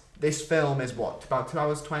 But this film is what, about 2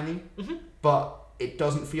 hours 20? Mm-hmm. But it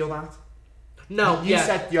doesn't feel that. No, you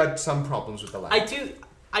said you had some problems with the length.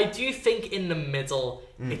 I do think in the middle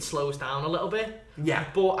it slows down a little bit. Yeah.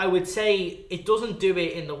 But I would say it doesn't do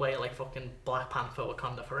it in the way like fucking Black Panther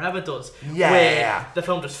Wakanda Forever does. Yeah. Where the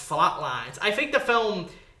film just flatlines. I think the film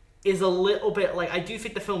is a little bit like, I do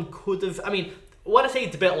think the film could have, I mean, when I say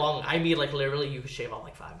it's a bit long, I mean like literally you could shave off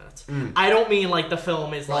like 5 minutes. I don't mean like the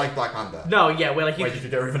film is like Black Panther. No, yeah, where like you could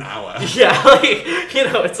do it with an hour. Yeah, like, you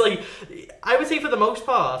know, it's like, I would say for the most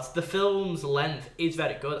part, the film's length is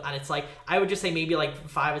very good, and it's like, I would just say maybe like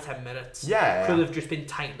 5 or 10 minutes could have just been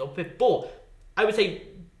tightened up with, but I would say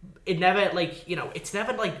it never, like, you know, it's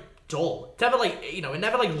never like dull. It's never like, you know, it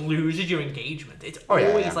never like loses your engagement. It's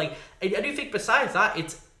always like, I do think besides that,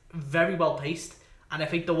 it's very well paced, and I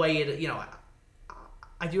think the way it, you know,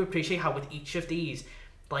 I do appreciate how with each of these,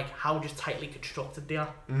 like, how just tightly constructed they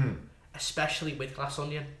are. Especially with Glass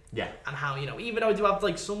Onion. Yeah. And how, you know, even though I do have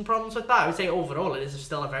like some problems with that, I would say overall it is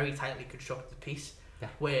still a very tightly constructed piece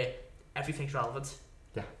where everything's relevant.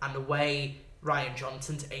 Yeah. And the way Ryan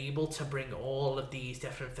Johnson's able to bring all of these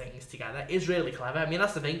different things together is really clever. I mean,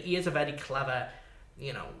 that's the thing. He is a very clever,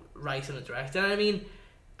 you know, writer and director. And I mean,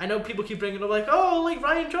 I know people keep bringing up like, oh, like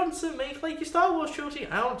Ryan Johnson, make like your Star Wars trilogy.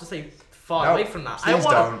 I don't have to say far away from that. I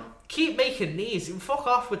want to keep making these and fuck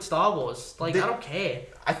off with Star Wars. Like, I don't care.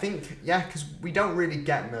 I think, because we don't really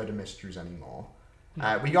get murder mysteries anymore.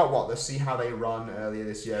 We got what, the See How They Run earlier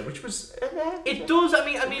this year, which was... it does,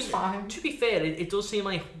 I mean, fine. To be fair, it does seem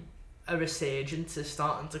like a resurgence is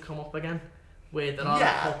starting to come up again. Where there are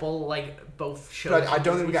a couple, like, both shows. But I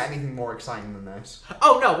don't think we get anything more exciting than this.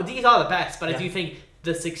 Oh, no, these are the best, but I do think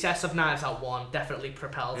the success of Knives Out 1 definitely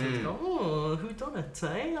propels me to go, oh, who done it,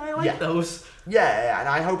 eh? I like those. Yeah, and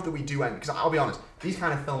I hope that we do end, because I'll be honest, these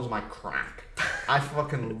kind of films are my crack. I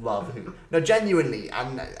fucking love who. No, genuinely,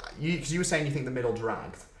 and because you were saying you think the middle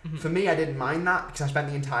dragged. For me, I didn't mind that, because I spent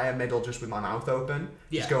the entire middle just with my mouth open,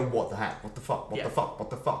 just going, what the heck, what the fuck, what the fuck, what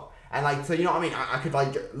the fuck. And like, so you know what I mean? I could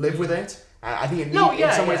like live with it. I think in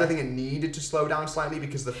some ways I think it needed to slow down slightly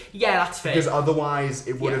because that's fair. Because otherwise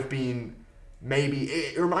it would have been maybe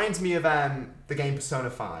it reminds me of the game Persona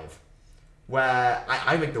 5, where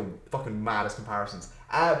I make the fucking maddest comparisons.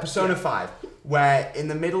 Persona 5, where in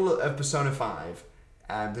the middle of Persona 5,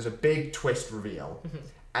 there's a big twist reveal,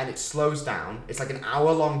 and it slows down. It's like an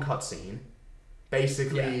hour-long cutscene,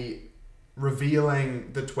 basically revealing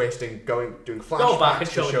the twist and doing flashbacks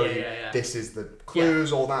to show you this is the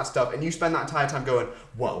clues, all that stuff, and you spend that entire time going,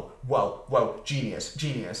 whoa, whoa, whoa, genius,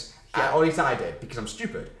 genius. Or at least I did, because I'm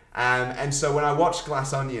stupid. And so when I watched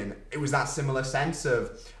Glass Onion, it was that similar sense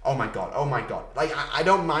of, oh my god. Like, I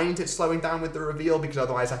don't mind it slowing down with the reveal, because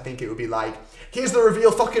otherwise I think it would be like, here's the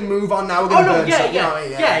reveal, fucking move on now, we're gonna burn stuff.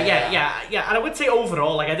 Yeah. And I would say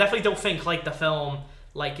overall, like, I definitely don't think, like, the film,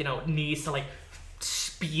 like, you know, needs to, like,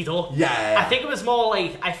 speed up. I think it was more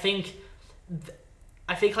like, I think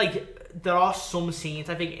like, there are some scenes,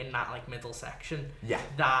 I think, in that, like, middle section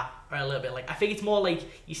that are a little bit, like, I think it's more like,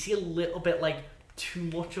 you see a little bit, like, too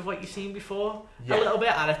much of what you've seen before, a little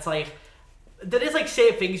bit, and it's like, there is, like,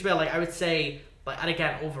 certain things where, like, I would say, like, and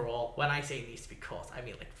again, overall, when I say it needs to be cut, I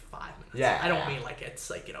mean, like, 5 minutes. I don't mean, like, it's,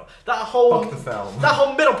 like, you know, that whole... Fuck the film. That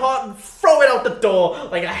whole middle part, throw it out the door,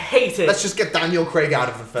 like, I hate it. Let's just get Daniel Craig out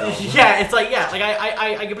of the film. It's like, like,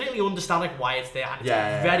 I completely understand, like, why it's there, and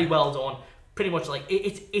it's very well done. Pretty much, like,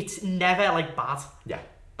 it's never, like, bad.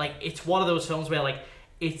 Like, it's one of those films where, like,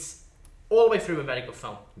 it's all the way through a very good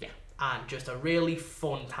film. And just a really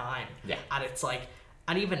fun time. And it's like,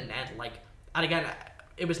 and even then, like, and again,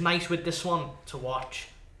 it was nice with this one to watch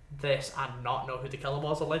this and not know who the killer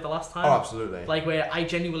was like the last time. Oh, absolutely. Like where I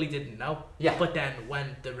genuinely didn't know. Yeah. But then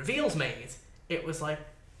when the reveal's made, it was like,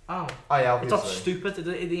 oh yeah, obviously. It's not stupid.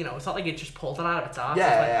 It's not like it just pulled it out of its ass.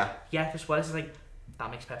 Yeah, just what it's like. That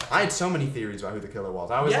makes perfect sense. I had so many theories about who the killer was.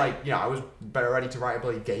 I was I was better ready to write a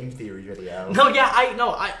bloody game theory video. No, yeah,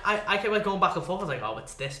 I kept like going back and forth. I was like, oh,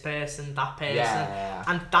 it's this person, that person,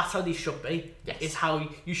 and that's how these should be. Yes. Is how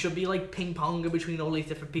you should be like ping ponging between all these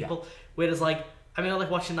different people. Yeah. Whereas like, I mean, I like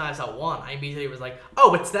watching Knives Out 1, I immediately was like,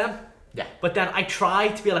 oh, it's them. Yeah. But then I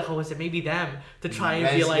tried to be like, oh, is it maybe them? To try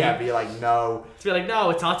and be like, no. To be like, no,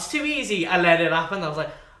 it's not. It's too easy. And then it happened. I was like,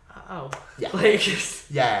 oh.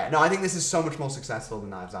 Yeah. No, I think this is so much more successful than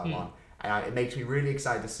Knives Out 1. And it makes me really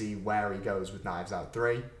excited to see where he goes with Knives Out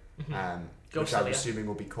 3. Which I'm assuming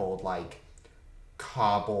will be called, like,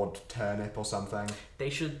 Cardboard Turnip or something. They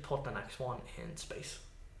should put the next one in space.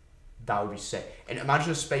 That would be sick. And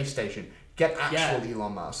imagine a space station. Get actual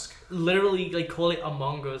Elon Musk. Literally, like, call it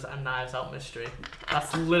Among Us and Knives Out Mystery.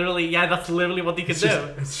 That's literally what they could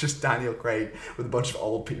do. It's just Daniel Craig with a bunch of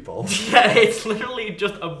old people. Yeah, it's literally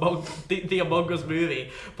just the Among Us movie,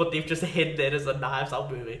 but they've just hidden it as a Knives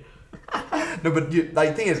Out movie. No, but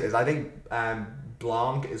the thing is I think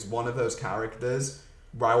Blanc is one of those characters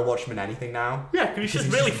where I will watch him in anything now. Yeah, because he's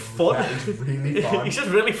just really fun. Yeah, he's really fun. He's just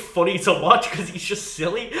really funny to watch because he's just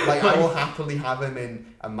silly. Like, I will happily have him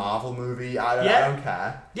in a Marvel movie. I don't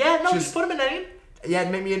care. Yeah, no, just put him in any. Yeah,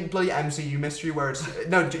 maybe in bloody MCU mystery where it's...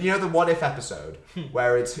 No, you know the What If episode?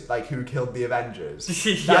 Where it's, like, who killed the Avengers? That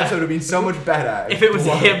episode would have been so much better. If it was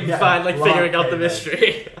him figuring out the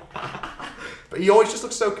mystery. But he always just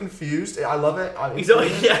looks so confused. I love it.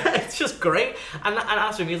 It's just great. And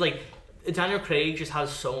as for me, it's like... Daniel Craig just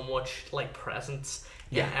has so much like presence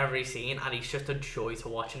in every scene, and he's just a joy to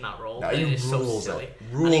watch in that role. No, he is so silly.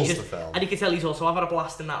 Rules the film, and you can tell he's also having a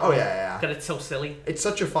blast in that role. Because it's so silly. It's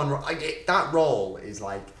such a fun role. That role is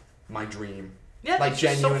like my dream. Yeah, like it's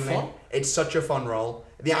genuinely, so fun. It's such a fun role.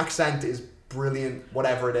 The accent is brilliant.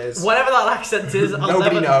 Whatever it is, whatever that accent is,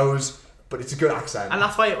 nobody knows, but it's a good accent, and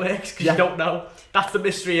that's why it works because you don't know. That's the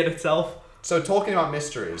mystery in itself. So talking about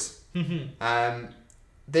mysteries,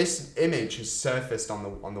 this image has surfaced on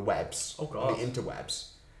the webs, on the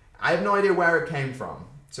interwebs. I have no idea where it came from,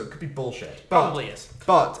 so it could be bullshit. Probably is.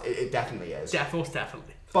 But it definitely is.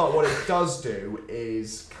 Definitely. But what it does do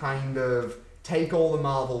is kind of take all the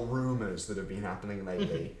Marvel rumours that have been happening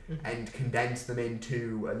lately and condense them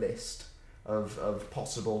into a list of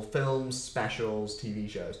possible films, specials, TV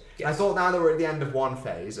shows. Yes. I thought now that we're at the end of one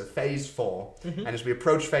phase, of phase 4, and as we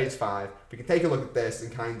approach phase 5, we can take a look at this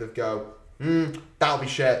and kind of go, that'll be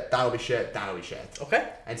shit, that'll be shit, that'll be shit. Okay.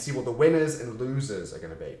 And see what the winners and losers are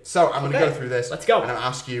going to be. So I'm going to go through this. Let's go. And I'll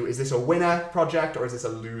ask you, is this a winner project or is this a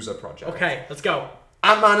loser project? Okay, let's go.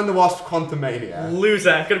 Ant-Man and the Wasp: Quantumania.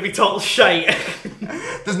 Loser. Gonna be total shite.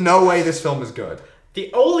 There's no way this film is good.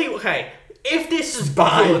 If this is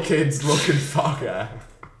Spy good, Kids looking fucker.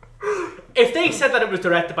 If they said that it was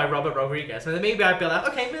directed by Robert Rodriguez, then maybe I'd be like,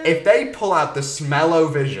 okay, man. If they pull out the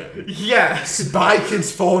Smell-O-Vision, Spy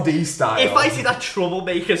Kids 4D style. If I see that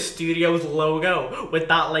Troublemaker Studios logo with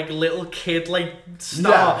that like little kid like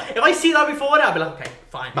star, if I see that before that, I'd be like, okay,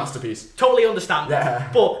 fine. Masterpiece. Totally understand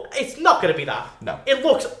that. But it's not going to be that. No. It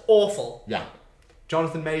looks awful. Yeah.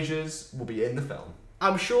 Jonathan Majors will be in the film.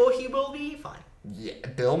 I'm sure he will be fine. Yeah.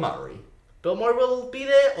 Bill Murray. Bill Murray will be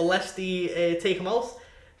there unless they take him out.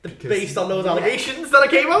 Based on those allegations that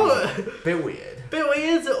came out. Bit weird.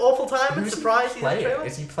 Awful time. I'm surprised he's in the trailer.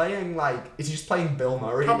 Is he playing is he just playing Bill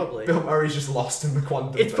Murray? Probably. Bill Murray's just lost in the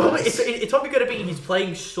quantum it's probably going to be he's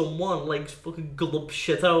playing someone like fucking Glub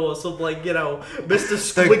Shitto or something like, Mr.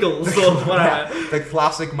 Squiggles or whatever. The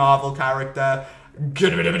classic Marvel character. And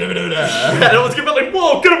everyone's gonna be like,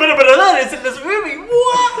 whoa, get a bit of that is in this movie.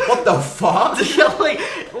 What? What the fuck?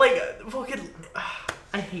 Fucking.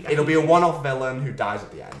 It'll be a one-off villain who dies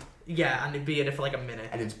at the end. Yeah, and it'd be in it for like a minute.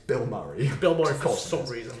 And it's Bill Murray. Bill Murray for some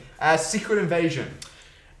reason. Secret Invasion.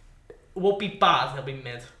 It won't be bad. It'll be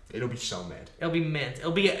mid. It'll be so mid. It'll be mid.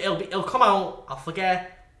 It'll come out. I'll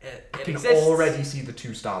forget. I can already see the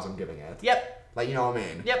 2 stars I'm giving it. Yep. Like, you know what I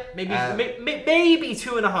mean? Yep. Maybe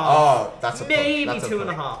 2.5. Oh, that's a maybe push.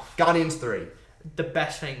 2.5. Guardians 3. The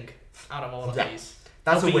best thing out of all of these.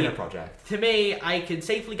 That's a winner project. To me, I can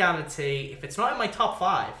safely guarantee if it's not in my top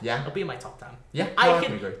 5, it'll be in my top 10. Yeah, I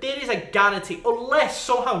can agree. There is a guarantee, unless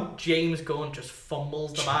somehow James Gunn just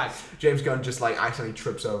fumbles the bag. James Gunn just accidentally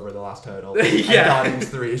trips over the last hurdle. And Guardians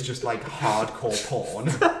 3 is just hardcore porn.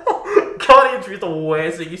 Guardians 3 is the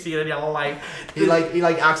worst thing you see in your life. He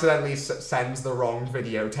accidentally sends the wrong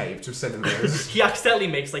videotape to cinemas. He accidentally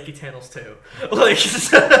makes Eternals 2.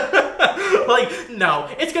 Like,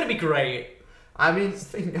 no, it's gonna be great. I mean,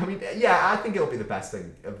 yeah, I think it'll be the best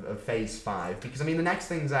thing of Phase 5 because the next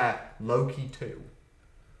thing's Loki 2,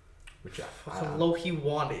 which Loki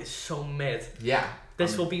 1 is so mid. Yeah,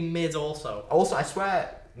 this will be mid also. Also, I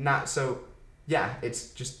swear, yeah, it's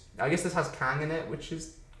just. I guess this has Kang in it, which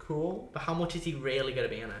is cool. But how much is he really gonna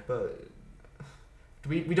be in it? But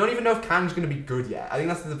we don't even know if Kang's gonna be good yet. I think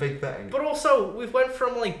that's the big thing. But also, we've went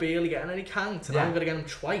from like barely getting any Kang to now we're gonna get him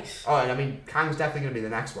twice. Oh, and Kang's definitely gonna be the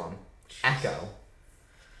next one. Echo.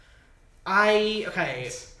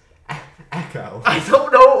 Okay. Echo. I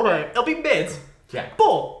don't know. It'll be mid. Yeah.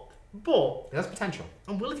 But it has potential.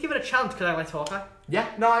 I'm willing to give it a chance because I like Hawkeye. Yeah.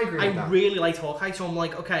 No, I agree with that. I really like Hawkeye, so I'm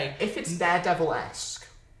like, okay. If it's Daredevil-esque.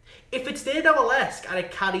 If it's Daredevil-esque and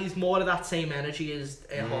it carries more of that same energy as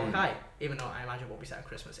Hawkeye, even though I imagine it won't be set at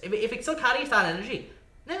Christmas. If it still carries that energy,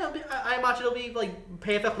 I imagine it'll be like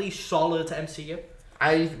perfectly solid to MCU.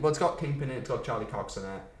 It's got Kingpin in it, it's got Charlie Cox in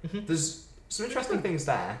it. Mm-hmm. There's some interesting things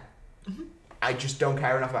there. Mm-hmm. I just don't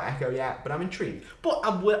care enough about Echo yet, but I'm intrigued. But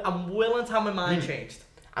I'm willing to have my mind changed.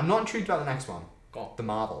 I'm not intrigued about the next one. Go on. The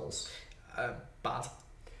Marvels. Bad.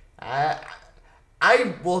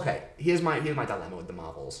 Okay. Here's my dilemma with the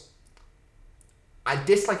Marvels. I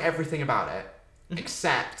dislike everything about it,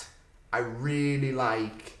 except I really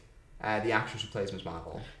like the actress who plays Ms.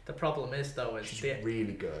 Marvel. The problem is, though, she's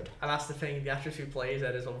really good. And that's the thing, the actress who plays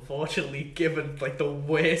it is unfortunately given like the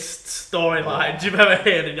worst storylines you've ever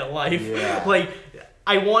heard in your life. Yeah. Like,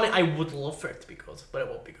 I would love for it to be good, but it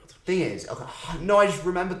won't be good. Thing is, no, I just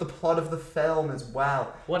remembered the plot of the film as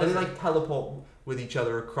well. What is they it? like teleport with each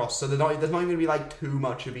other across, so there's not even going to be like too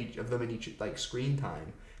much of each of them in each like screen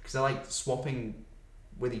time because they're like swapping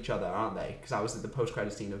with each other, aren't they? Because that was the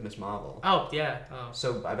post-credits scene of Ms. Marvel. Oh yeah. Oh.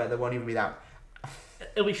 So I bet there won't even be that.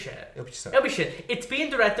 It'll be shit. It'll be so. It'll be shit. It's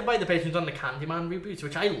being directed by the person who's done the Candyman reboots,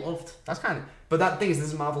 which I loved. That's kind of. But that thing is, this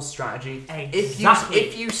is Marvel's strategy. Exactly.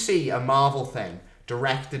 If you see a Marvel thing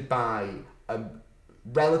directed by a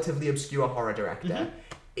relatively obscure horror director,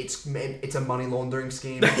 it's a money laundering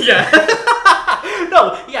scheme. Yeah.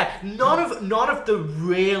 No. Yeah. None of the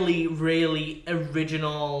really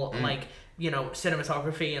original like.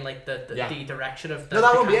 Cinematography and like the direction of the. No,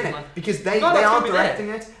 that won't be in it because they aren't directing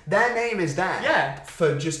it. Their name is there. Yeah.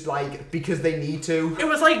 For just like because they need to. It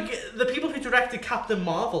was like the people who directed Captain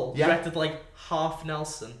Marvel directed like Half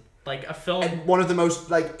Nelson, like a film. And one of the most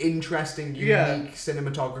like interesting, unique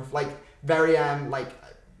cinematography, like very like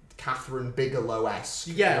Catherine Bigelow-esque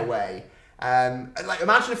in a way. Like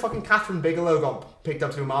imagine if fucking Catherine Bigelow got picked up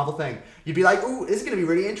to do a Marvel thing, you'd be like, "Ooh, this is gonna be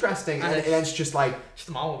really interesting," and then it's just like, just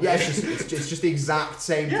a Marvel. Yeah, it's just the exact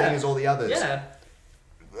same thing as all the others. Yeah.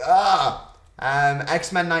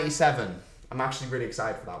 X-Men '97. I'm actually really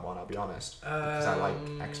excited for that one. I'll be honest, because I like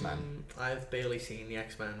X-Men. I've barely seen the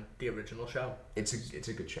X-Men, the original show. It's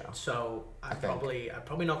a good show. So I'm probably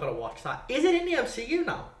not gonna watch that. Is it in the MCU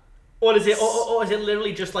now? Or is it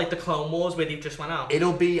literally just like the Clone Wars where they've just went out?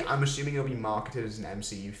 I'm assuming it'll be marketed as an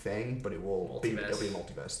MCU thing, but it'll be a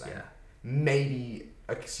multiverse thing. Yeah. Maybe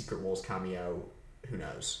a Secret Wars cameo, who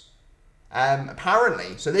knows?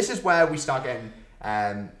 Apparently, so this is where we start getting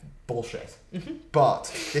bullshit.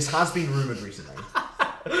 But this has been rumoured recently.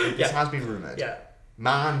 This has been rumoured. Yeah.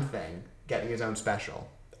 Man-Thing getting his own special.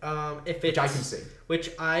 Which I can see. Which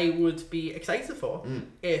I would be excited for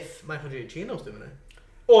if Michael Giacchino's doing it.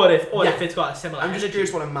 Or if it's got a similar I'm just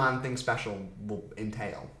curious what a Man-Thing special will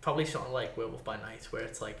entail. Probably something like Werewolf by Night, where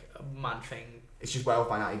it's like a Man-Thing. It's just Werewolf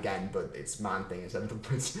by Night again, but it's Man-Thing instead of all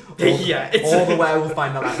the Werewolf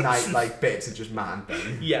by Night like bits are just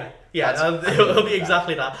Man-Thing. Yeah, it'll be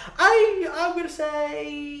exactly that. I'm gonna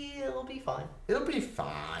say it'll be fine. It'll be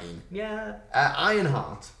fine. Yeah.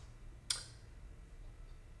 Ironheart.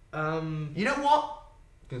 You know what?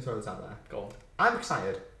 I'm gonna throw this out there. Go on. I'm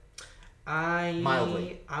excited.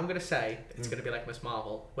 Mildly. I'm gonna say it's gonna be like Ms.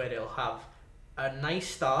 Marvel, where they'll have a nice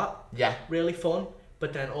start, really fun,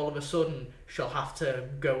 but then all of a sudden she'll have to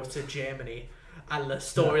go to Germany, and the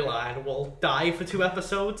storyline will die for 2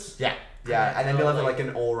 episodes. Yeah, and then they'll have like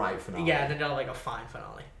an alright finale. Yeah, and then they'll have like a fine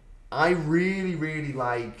finale. I really, really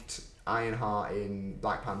liked Ironheart in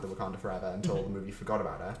Black Panther: Wakanda Forever until the movie forgot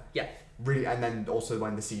about her. Yeah. Really, and then also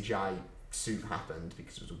when the CGI suit happened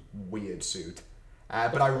because it was a weird suit.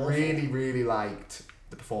 But I really, really liked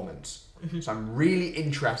the performance. So I'm really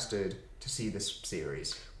interested to see this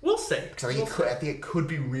series. We'll see. Because I think it could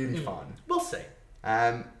be really fun. We'll see.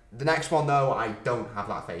 The next one, though, I don't have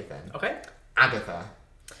that faith in. Okay. Agatha.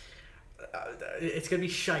 It's going to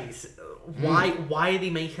be shite. Why are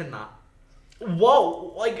they making that?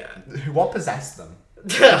 Whoa! Like... What possessed them?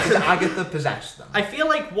 Because Agatha possessed them. I feel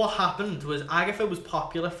like what happened was Agatha was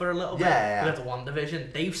popular for a little bit. Yeah. Because of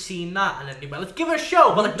WandaVision. They've seen that and then they went, let's give her a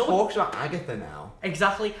show. But like, no one talks about Agatha now.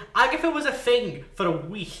 Exactly. Agatha was a thing for a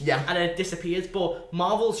week. Yeah. And then it disappears. But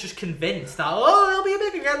Marvel's just convinced that, it'll be a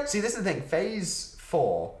big again. See, this is the thing. Phase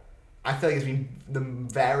 4, I feel like has been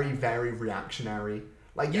very, very reactionary.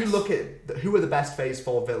 Like, you look at who are the best Phase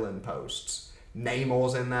 4 villain posts.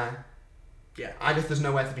 Namor's in there. Yeah. Agatha's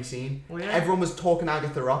nowhere to be seen. Well, yeah. Everyone was talking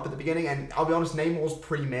Agatha up at the beginning, and I'll be honest, Namor's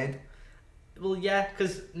pretty mid. Well, yeah,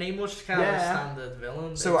 because Namor's just kind of a standard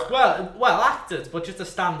villain. So well acted, but just a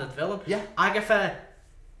standard villain. Yeah. Agatha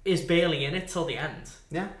is barely in it till the end.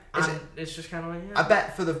 Yeah. It's just kind of like, I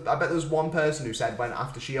bet there was one person who said when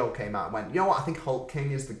after She-Hulk came out, went, you know what, I think Hulk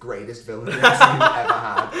King is the greatest villain the MCU ever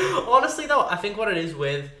had. Honestly though, I think what it is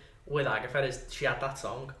with Agatha is she had that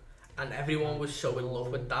song. And everyone was so in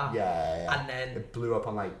love with that. Yeah. And then it blew up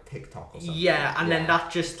on like TikTok or something. Yeah, and then that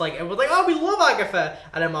just like everyone was like, oh, we love Agatha,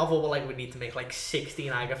 and then Marvel were like, we need to make like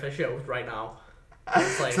 16 Agatha shows right now.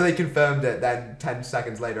 Like, so they confirmed it. Then 10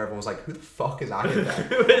 seconds later, everyone was like, "Who the fuck is Agatha?"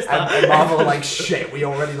 Who is that? And Marvel were like, "Shit, we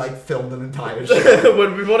already like filmed an entire show."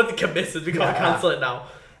 When we wanted to commit it, we can't cancel it now.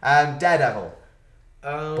 Daredevil,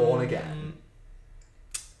 Born Again.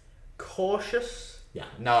 Cautious. Yeah,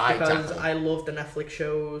 no, because I love the Netflix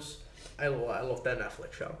shows. I love their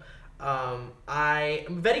Netflix show. I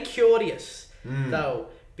am very curious though,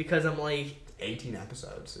 because I'm like 18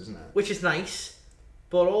 episodes, isn't it? Which is nice,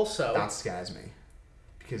 but also that scares me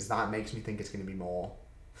because that makes me think it's going to be more.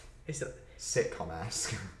 Is it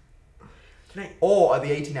sitcom-esque? Or are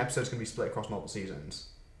the 18 episodes going to be split across multiple seasons?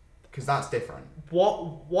 Because that's different.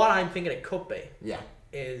 What I'm thinking it could be. Yeah.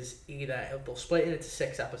 Is either they'll split it into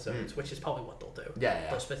 6 episodes, which is probably what they'll do. Yeah.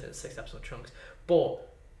 They'll split it into 6 episode chunks. But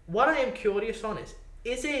what I am curious on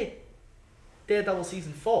is it Daredevil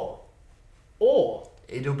season 4, or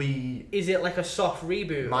is it like a soft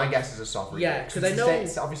reboot? My guess is a soft reboot. Yeah, because I know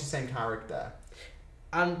it's obviously the same character,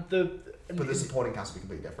 but the supporting cast will be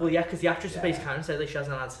completely different. Well, yeah, because the actress who plays Karen said that she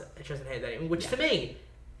hasn't heard anything, which to me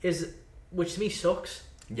sucks.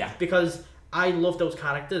 Yeah, because I love those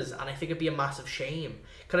characters, and I think it'd be a massive shame.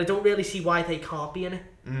 Because I don't really see why they can't be in it.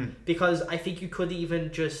 Because I think you could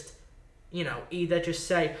even just, either just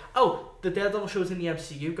say, oh, the Daredevil show's in the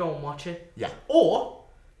MCU, go and watch it. Yeah. Or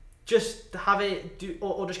just have it do,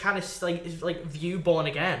 or just kind of like view Born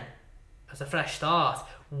Again as a fresh start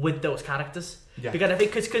with those characters. Yeah. Because I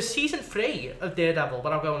think because season 3 of Daredevil,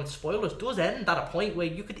 without going into spoilers, does end at a point where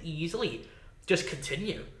you could easily just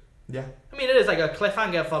continue. Yeah. I mean, it is like a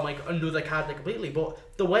cliffhanger from like another character completely, but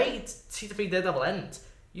the way season 3 Daredevil ends,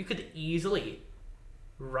 you could easily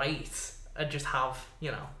write and just have,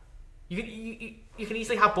 you can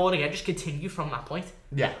easily have Born Again just continue from that point.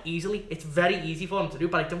 Yeah. Easily. It's very easy for them to do,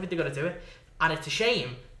 but I don't think they're going to do it. And it's a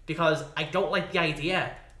shame because I don't like the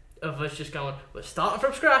idea of us just going, we're starting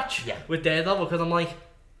from scratch with Daredevil, because I'm like,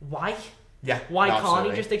 why? Yeah. Why can't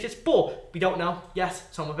he just exist? But we don't know. Yes,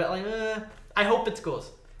 so I'm a bit like, I hope it's good.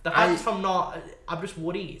 The fact is I'm just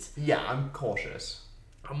worried. Yeah, I'm cautious.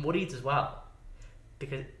 I'm worried as well.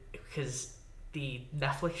 Because the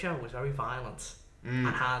Netflix show was very violent and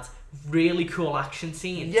had really cool action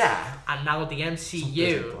scenes. Yeah. And now the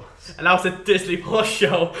MCU, and now it's a Disney Plus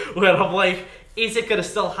show where I'm like, is it going to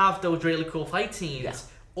still have those really cool fight scenes? Yeah.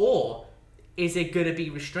 Or is it going to be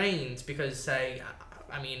restrained? Because,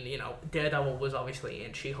 Daredevil was obviously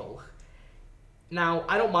in She-Hulk. Now,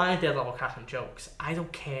 I don't mind Daredevil cracking jokes. I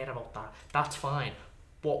don't care about that. That's fine.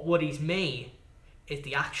 What worries me is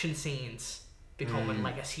the action scenes becoming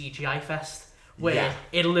like a CGI fest, where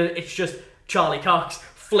it's just Charlie Cox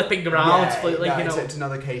flipping around. It's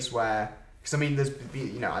another case where, because I mean,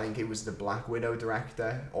 I think it was the Black Widow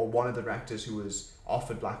director, or one of the directors who was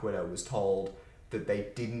offered Black Widow was told that they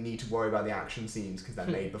didn't need to worry about the action scenes because they're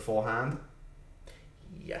made beforehand.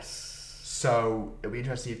 Yes. So it'll be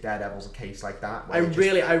interesting if Daredevil's a case like that. I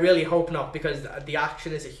really hope not, because the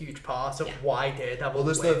action is a huge part of why Daredevil. Well,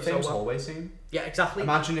 there's the famous hallway scene. Yeah, exactly.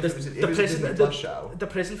 Imagine if it was a Disney Plus show. The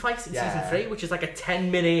prison fight in season 3, which is like a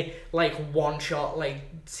 10-minute one shot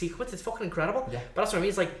sequence. It's fucking incredible. Yeah. But that's what I mean.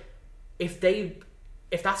 It's like if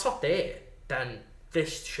that's not there, then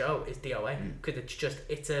this show is DOA, because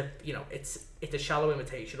it's a shallow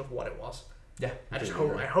imitation of what it was. Yeah. I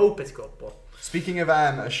hope it's good. But speaking of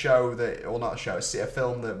a show a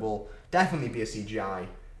film that will definitely be a CGI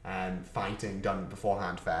fighting done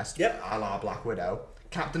beforehand first. Yep. A la Black Widow.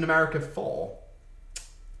 Captain America 4.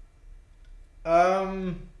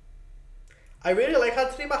 I really like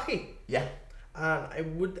Anthony Mackie. Yeah.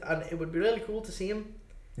 And it would be really cool to see him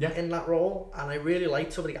in that role. And I really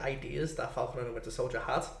liked some of the ideas that Falcon and the Winter Soldier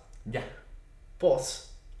had. Yeah. but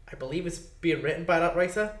I believe it's being written by that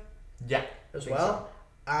writer. Yeah. As well. So.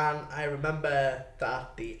 And I remember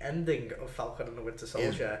that the ending of Falcon and the Winter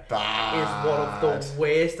Soldier is one of the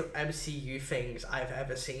worst MCU things I've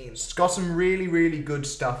ever seen. It's got some really, really good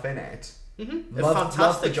stuff in it. Mm-hmm.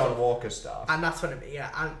 Love the John Walker stuff. And that's what I mean,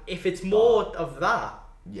 and if it's more of that,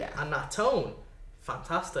 and that tone,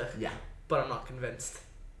 fantastic. Yeah. But I'm not convinced.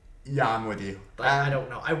 Yeah, I'm with you. I don't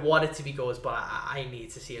know. I want it to be good, but I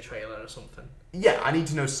need to see a trailer or something. Yeah, I need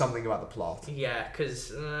to know something about the plot. Yeah,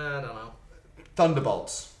 because, I don't know.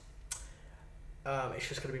 Thunderbolts. It's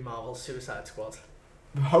just going to be Marvel's Suicide Squad.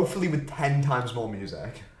 Hopefully with 10 times more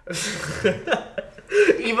music.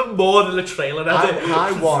 Even more than the trailer.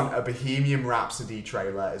 I want a Bohemian Rhapsody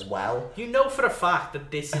trailer as well. You know for a fact that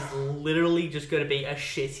this is literally just going to be a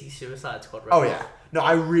shitty Suicide Squad. Oh yeah. No,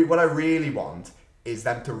 what I really want is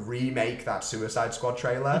them to remake that Suicide Squad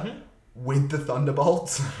trailer with the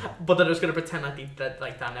Thunderbolts. But they're just going to pretend that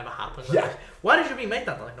never happened. Yeah. Like, why did you remake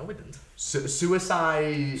that? Like, no, we didn't.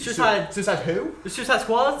 Suicide who? The Suicide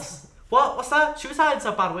Squads? What's that? Suicide's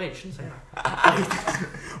a bad word. You shouldn't say that.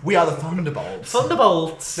 We are the Thunderbolts.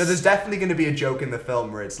 Thunderbolts. No, there's definitely going to be a joke in the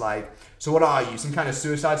film where it's like, so what are you, some kind of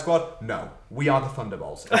Suicide Squad? No, we are the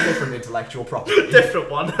Thunderbolts. A different intellectual property.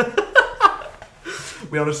 Different one.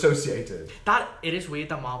 We are associated. It is weird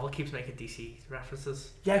that Marvel keeps making DC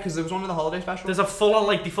references. Yeah, because there was one of the holiday specials. There's a full-on,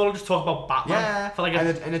 they full-on just talk about Batman. Yeah, for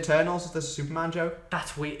in Eternals, there's a Superman joke.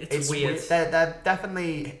 That's weird. It's weird. They're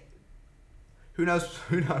definitely... Who knows?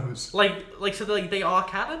 So they are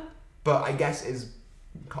canon? But I guess is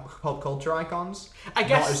pop culture icons. I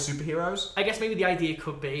guess... Not as superheroes. I guess maybe the idea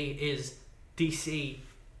could be is DC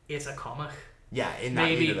is a comic. Yeah, in that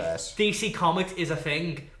universe. DC Comics is a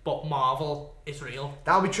thing, but Marvel is real.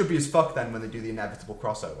 That'll be trippy as fuck then when they do the inevitable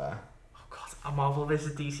crossover. Oh god, a Marvel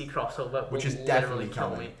vs DC crossover which is definitely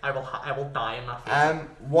kill me. I will die in that film.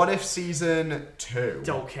 What if season 2?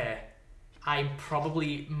 Don't care. I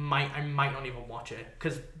might not even watch it,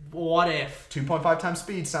 because what if 2.5 times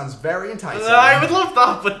speed sounds very enticing. I would love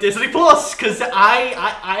that, but Disney Plus, because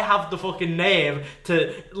I have the fucking name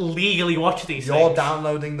to legally watch these things. You're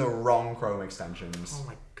downloading the wrong Chrome extensions. Oh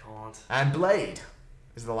my god. And Blade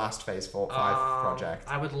is the last Phase 5 project.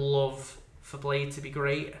 I would love for Blade to be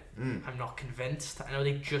great. I'm not convinced. I know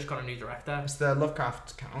they just got a new director. It's the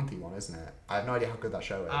Lovecraft County one, isn't it? I have no idea how good that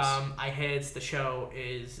show is. I heard the show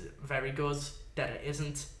is very good, then it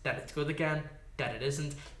isn't, then it's good again, then it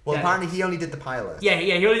isn't. Well, apparently he only did the pilot. Yeah,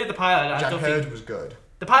 he only did the pilot. Which I heard was good.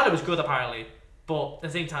 The pilot was good, apparently. But at the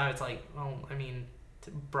same time, it's like, well, I mean,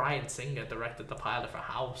 Bryan Singer directed the pilot for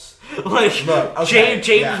House. Like, look, okay,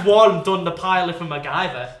 James Wan done the pilot for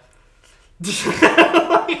MacGyver.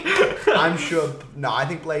 I'm sure. No, I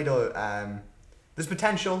think Blade. There's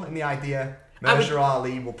potential in the idea. Mahershala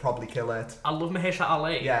Ali will probably kill it. I love Mahershala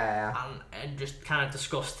Ali. Yeah. And just kind of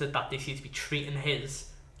disgusted that they seem to be treating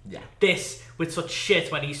this with such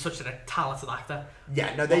shit when he's such a talented actor.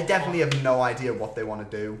 Yeah, no, they definitely have no idea what they want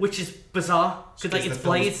to do. Which is bizarre. Because it's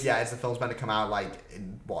Blade. Yeah, as the film's meant to come out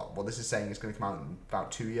in what? Well, this is saying it's going to come out in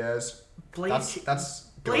about 2 years. Blade. That's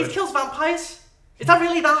Blade kills vampires. Is that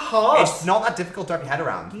really that hard? It's not that difficult to wrap your head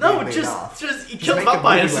around. No, just he kills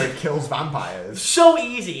vampires. Where he kills vampires. So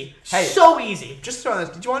easy. Hey, so easy. Just throw this.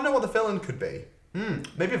 Did you want to know what the villain could be?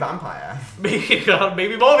 Maybe a vampire. Maybe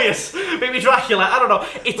Morbius. Maybe Dracula. I don't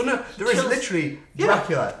know. There is literally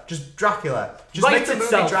Dracula. Just Dracula. Just make the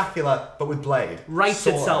movie Dracula, but with Blade. Writes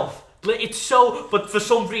itself. It's so, but for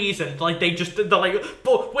some reason, they're like,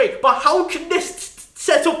 but how can this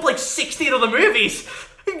set up 16 other movies?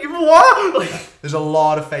 What? There's a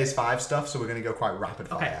lot of Phase 5 stuff, so we're going to go quite rapid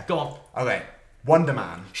fire. Okay, go on. Okay, Wonder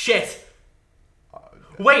Man. Shit.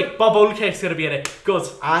 Wait, Bob Odenkirk's going to be in it. Good.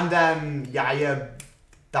 And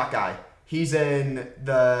that guy. He's in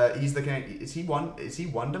the. Is he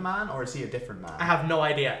Wonder Man or is he a different man? I have no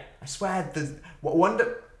idea. I swear,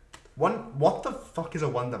 what the fuck is a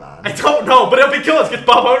Wonder Man? I don't know, but it'll be cool because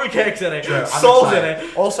Bob Odenkirk's in it. True, Saul's in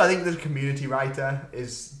it. Also, I think the community writer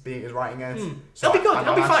is writing it. So it'll be good.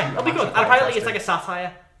 It'll be fine. It'll be good. And apparently, it's like a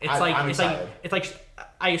satire. It's like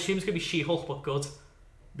I assume it's gonna be She-Hulk, but good.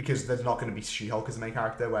 Because there's not going to be She-Hulk as the main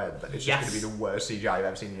character, where it's just going to be the worst CGI you've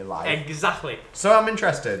ever seen in your life. Exactly. So I'm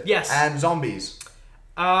interested. Yes. And zombies.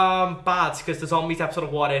 Bad, because the zombies episode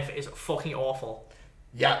of What If is fucking awful.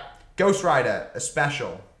 Yeah. Ghost Rider, a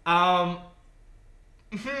special. I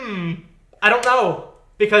don't know.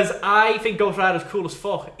 Because I think Ghost Rider's cool as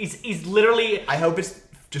fuck. He's literally... I hope it's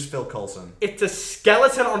just Phil Coulson. It's a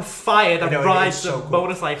skeleton on fire that rides a cool.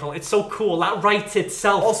 motorcycle. It's so cool. That writes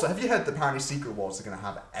itself. Also, have you heard that apparently Secret Wars are going to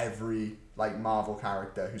have every Marvel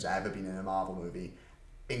character who's ever been in a Marvel movie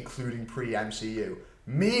including pre-MCU.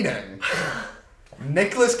 Meaning,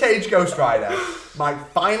 Nicolas Cage Ghost Rider might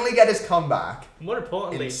finally get his comeback. More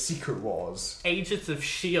importantly, in Secret Wars. Agents of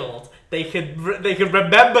S.H.I.E.L.D. They can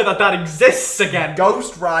remember that exists again.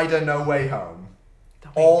 Ghost Rider No Way Home.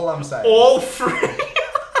 All I'm saying. All three.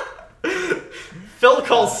 Phil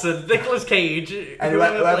Coulson, Nicolas Cage,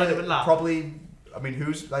 whoever probably. I mean,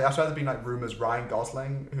 who's like? I swear there've been like rumors. Ryan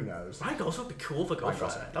Gosling. Who knows? Ryan Gosling would be cool for Ghost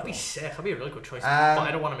Rider. That'd be sick. That'd be a really good choice. But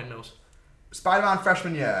I don't want him in those. Spider-Man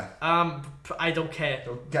freshman year. I don't care.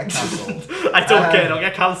 Don't get cancelled. I don't care. Don't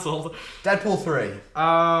get cancelled. Deadpool 3.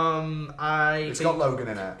 It's got Logan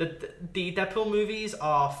in it. The Deadpool movies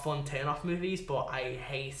are fun turn-off movies, but I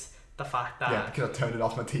hate the fact that... Yeah, because I turned it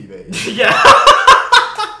off my TV. Yeah.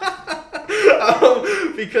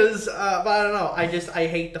 Because, but I don't know. I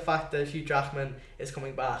hate the fact that Hugh Jackman is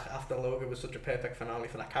coming back after Logan was such a perfect finale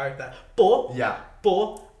for that character. But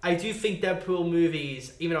I do think Deadpool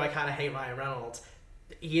movies, even though I kind of hate Ryan Reynolds,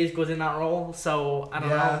 he is good in that role. So I don't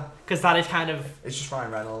know, because that is kind of it's just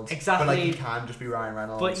Ryan Reynolds. Exactly, but like he can just be Ryan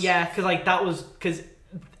Reynolds. But yeah, because like that was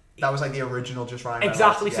like the original just Ryan Reynolds.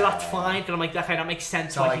 Exactly, so that's fine. Because I'm like, okay, that makes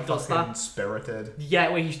sense why he does that. Spirited. Yeah,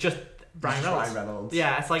 where he's just Ryan Reynolds. Ryan Reynolds.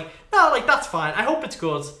 Yeah, it's like no, like that's fine. I hope it's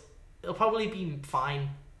good. It'll probably be fine.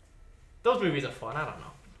 Those movies are fun. I don't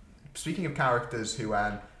know. Speaking of characters who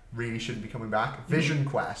really shouldn't be coming back, Vision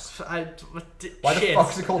Quest. Why the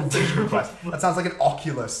fuck is it called Vision Quest? That sounds like an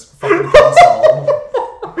Oculus fucking console.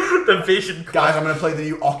 The Vision Quest. Guys, I'm gonna play the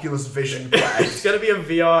new Oculus Vision Quest. It's gonna be a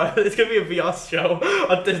VR. It's gonna be a VR show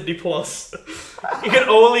on Disney Plus. You can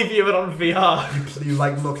only view it on VR. You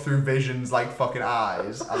like look through Vision's like fucking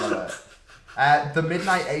eyes. I love it. The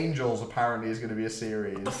Midnight Angels apparently is going to be a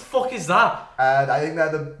series. What the fuck is that? I think they're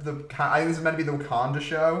I think this is meant to be the Wakanda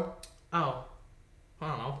show. Oh, I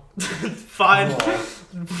don't know. Fine.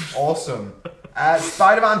 Awesome.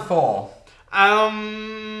 Spider-Man 4.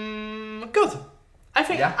 Good. I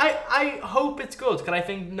think I hope it's good because I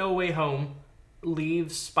think No Way Home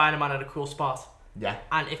leaves Spider-Man at a cool spot. Yeah.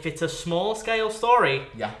 And if it's a small scale story,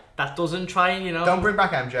 that doesn't try and don't bring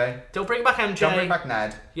back MJ. Don't bring back MJ. Don't bring back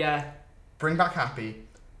Ned. Yeah. Bring back Happy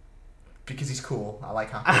because he's cool. I like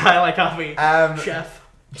Happy. I like Happy. Chef.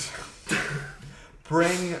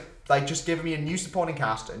 Just give me a new supporting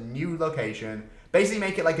cast, a new location. Basically,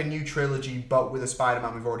 make it like a new trilogy, but with a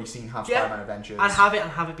Spider-Man we've already seen have Spider-Man Adventures. And have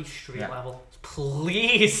it be street level,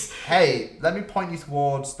 please. Hey, let me point you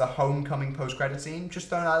towards the Homecoming post-credit scene. Just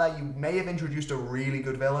throwing out that you may have introduced a really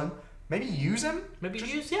good villain. Maybe use him.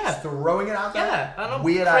 Just throwing it out there. Yeah, I don't know.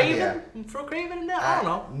 Weird idea. Throw Craven in there. I don't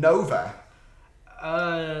know. Nova.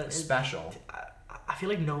 Special. I feel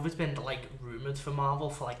like Nova's been like rumored for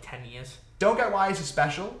Marvel for like 10 years. Don't get why it's a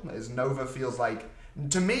special. As Nova feels like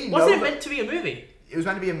to me. Wasn't it meant to be a movie? It was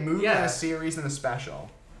meant to be a movie and a series and a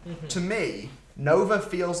special. Mm-hmm. To me, Nova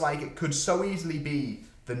feels like it could so easily be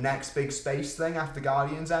the next big space thing after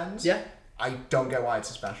Guardians ends. Yeah. I don't get why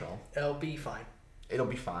it's a special. It'll be fine. It'll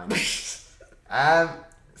be fine.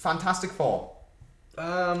 Fantastic Four.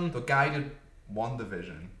 The guided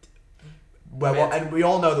WandaVision. And we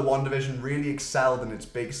all know that WandaVision really excelled in its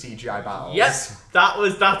big CGI battles. Yes, that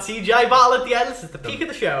CGI battle at the end. This is the peak of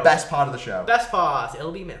the show. Best part of the show. Best part.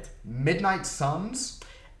 It'll be mid. Midnight Suns.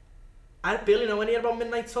 I barely know anything about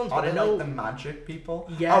Midnight Suns, but I know like the magic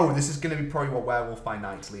people. Yeah. Oh, this is going to be probably what Werewolf by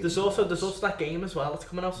Night's leading. There's also that game as well that's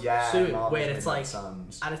coming out soon, where it's like,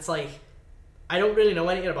 Suns. And it's like, I don't really know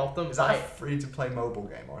anything about them. Is that a free-to-play mobile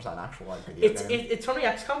game, or is that an actual video game? It's from the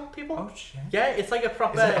XCOM people. Oh shit! Yeah, it's like a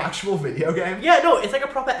proper. Is it an actual video game? Yeah, no, it's like a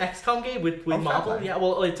proper XCOM game with Marvel. Yeah,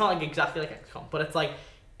 well, it's not like exactly like XCOM, but it's like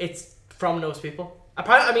it's from those people.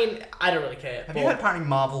 Apparently, I don't really care. Have you heard apparently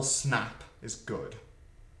Marvel Snap is good?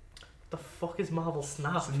 The fuck is Marvel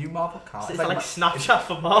Snap? It's a new Marvel card. It's like Snapchat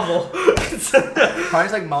for Marvel. Apparently,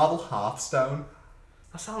 it's like Marvel Hearthstone.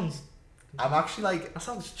 That sounds. I'm actually like. That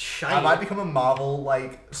sounds shiny. I might become a Marvel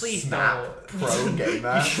Please Snap pro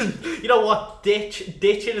gamer. You know what? Ditch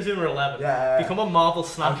Inazuma 11. Yeah. Become a Marvel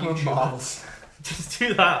Snap YouTuber. YouTuber. Just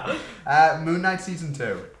do that. Moon Knight season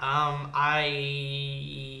 2.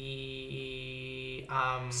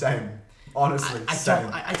 Same. Honestly, same.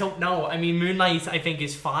 I don't know. I mean, Moon Knight I think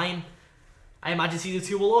is fine. I imagine season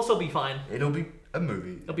 2 will also be fine. It'll be a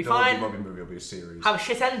movie. It'll be fine. It won't be a movie. It'll be a series. Have a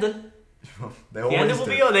shit ending. They always do.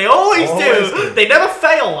 They always do. They never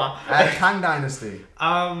fail. Kang Dynasty.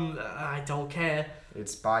 I don't care.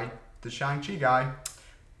 It's by the Shang-Chi guy.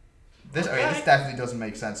 This definitely doesn't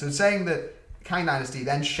make sense. So it's saying that Kang Dynasty,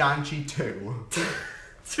 then Shang-Chi 2.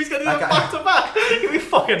 So he's gonna do them back to back. You'll be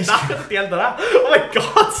fucking knackered at the end of that. Oh my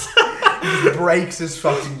god. He breaks his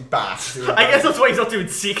fucking back. I guess that's why he's not doing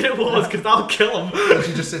Secret Wars, because that'll kill him. And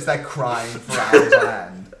she just sits there crying for hours on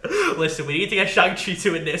end. Listen, we need to get Shang-Chi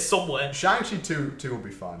 2 in there somewhere. Shang-Chi 2 will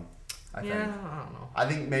be fun. I think. I don't know. I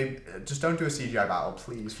think maybe just don't do a CGI battle,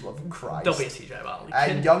 please, for love of Christ. Don't be a CGI battle.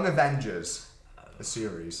 And Young Avengers, a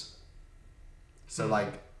series. So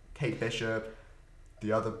like Kate Bishop,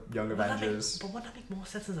 the other Young Avengers. But wouldn't that make more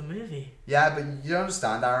sense as a movie? Yeah, but you don't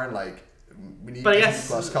understand, Aaron. Like, we need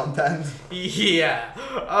Plus content. Yeah.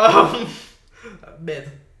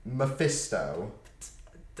 Mid. Mephisto.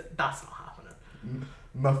 That's not happening.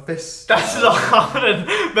 Mephisto. That's not happening.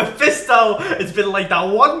 Mephisto has been like that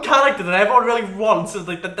one character that everyone really wants. It's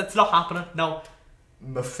like that's not happening. No.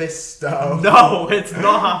 Mephisto. No, it's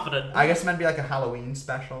not happening. I guess it's meant to be like a Halloween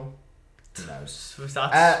special. Who knows?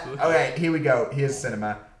 Okay, here we go. Here's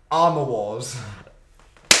cinema. Armor Wars.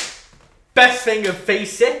 Best thing of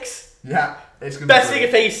Phase 6. Yeah, it's gonna Best be thing of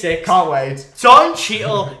Phase 6. Can't wait. Don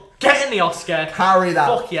Cheadle getting the Oscar. Carry that.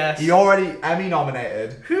 Fuck yes. He already Emmy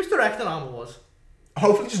nominated. Who's directing Armor Wars?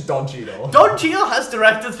 Hopefully just Don Cheadle. Don Cheadle has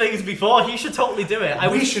directed things before. He should totally do it.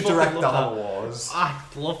 We should direct the Armor Wars. I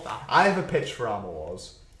love that. I have a pitch for Armor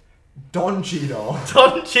Wars. Don Cheadle.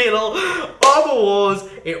 Don Cheadle. Armor Wars.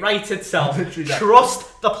 It writes itself.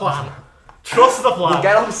 Trust the plan. Trust the plan. We'll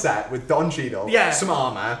get on set with Don Cheadle. Yeah. Some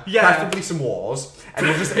armor. Yeah. Preferably some wars. And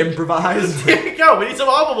we'll just improvise. Here we go. We need some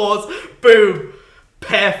Armor Wars. Boom.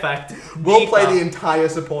 Perfect. We'll play the entire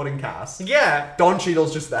supporting cast. Yeah. Don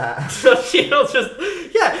Cheadle's just there. Don Cheadle's just...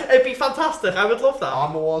 Yeah, it'd be fantastic. I would love that.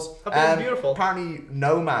 Armor Wars. That'd be beautiful. Apparently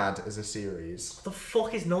Nomad is a series. What the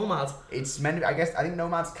fuck is Nomad? It's meant to be, I think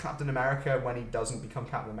Nomad's Captain America when he doesn't become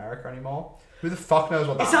Captain America anymore. Who the fuck knows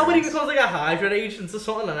what that is? Is that when he becomes like a Hydra agent or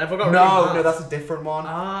something and everyone got No, really no, that's a different one.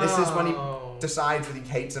 Oh. This is when he decides that he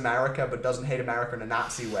hates America but doesn't hate America in a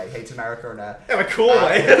Nazi way. Hates America in a cool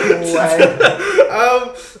way. Cool way.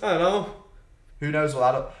 I don't know. Who knows what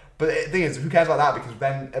that'll... But the thing is, who cares about that? Because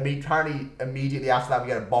then, apparently, immediately after that, we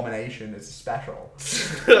get Abomination. It's a special.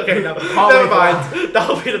 Okay, no, never mind.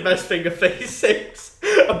 That'll be the best thing of Phase 6.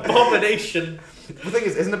 Abomination. The thing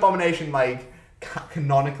is, isn't Abomination, like,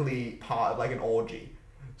 canonically part of, like, an orgy?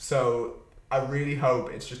 So, I really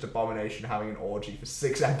hope it's just Abomination having an orgy for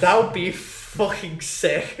 6 episodes. That would be fucking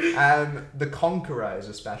sick. The Conqueror is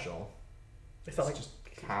a special. Is that like... just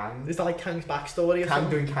Kang. Is that like Kang's backstory or Kang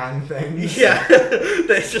something? doing Kang things. Yeah.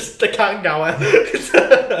 There's just the Kang hour.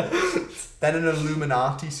 Then an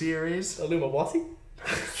Illuminati series. Illuminati?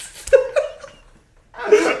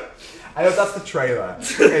 I hope that's the trailer.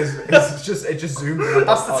 It's just it just zooms in.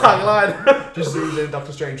 That's the tagline. Just zooms in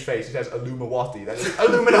Doctor Strange's face. He says Illuminati. Then it's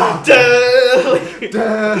Illuminati.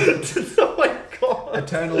 Oh my god.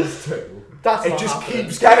 Eternals 2. That's it not just happening.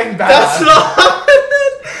 keeps getting better. That's not happening.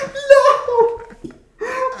 No.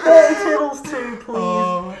 Eternals 2,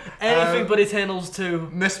 please. Anything but Eternals 2.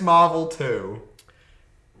 Miss Marvel 2.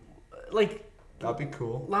 Like. That'd be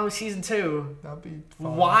cool. Now season 2. That'd be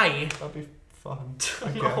fun. Why? That'd be fun.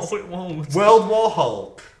 I No, guess. it won't. World War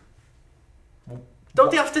Hulk. Don't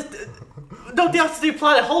they have to do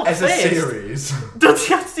Planet Hulk as first? a series? Don't they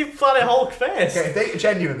have to do Planet Hulk first? Okay, if they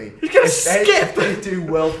genuinely, skip. If they do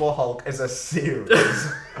World War Hulk as a series,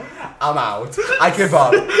 I'm out. I give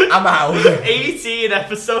up. I'm out. 18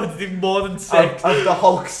 episodes do more than 6. Of the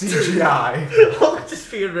Hulk CGI. Hulk just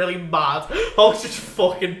being really mad. Hulk's just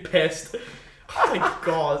fucking pissed. Oh my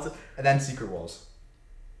god. And then Secret Wars.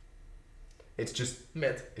 It's just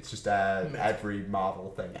Mid. It's just every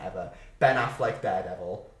Marvel thing ever. Ben Affleck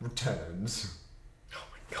Daredevil returns. Oh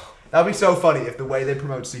my god. That'd be so funny if the way they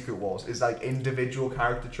promote Secret Wars is like individual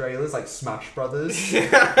character trailers, like Smash Brothers.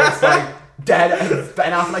 It's like Ben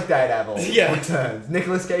Affleck Daredevil returns.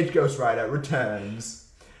 Nicolas Cage Ghost Rider returns.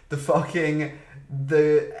 The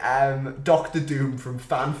Doctor Doom from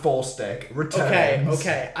Fan Four Stick returns.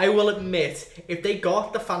 Okay. I will admit, if they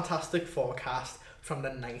got the Fantastic Four cast from the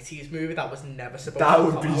 90s movie that was never supposed to come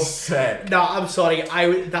out. That would be sick. No, I'm sorry.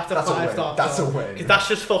 That's a 5-star. That's a win. Because that's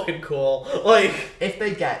just fucking cool. Like, if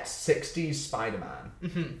they get 60s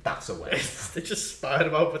Spider-Man, that's a win. They just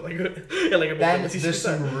Spider-Man out with like a Then there's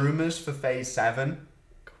some rumours for Phase 7.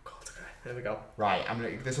 Oh god, okay. There we go. Right,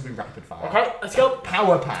 this will be rapid fire. Okay, let's go.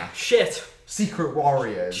 Power Pack. Shit. Secret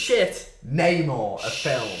Warriors. Shit. Namor, a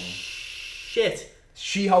film. Shit.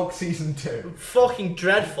 She-Hulk Season 2. Fucking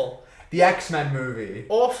dreadful. The X-Men movie.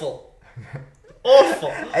 Awful.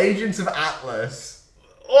 Awful. Agents of Atlas.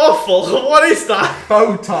 Awful. What is that?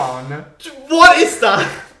 Photon. What is that?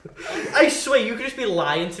 I swear, you could just be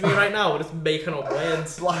lying to me right now and just making up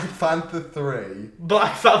words. Black Panther 3.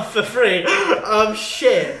 Black Panther 3.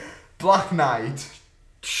 Shit. Black Knight.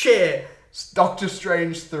 Shit. Doctor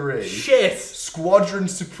Strange 3. Shit. Squadron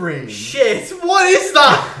Supreme. Shit. What is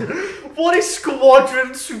that? What is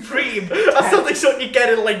Squadron Supreme? That sounds like something you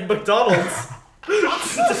get in like McDonald's.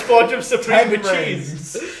 The Squadron Supreme with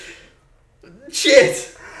cheese.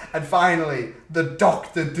 Shit. And finally, the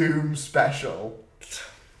Doctor Doom special.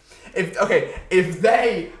 If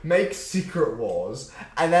they make Secret Wars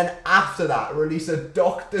and then after that release a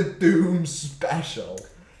Doctor Doom special,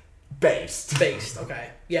 based,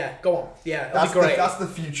 okay, yeah, go on, yeah, that'd be great. That's the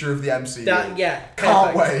future of the MCU. Can't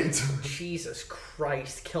Can't wait. Jesus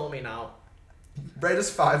Christ, kill me now. Rate us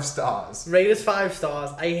 5 stars. Rate us 5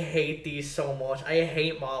 stars. I hate these so much. I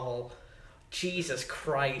hate Marvel. Jesus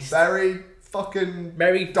Christ. Very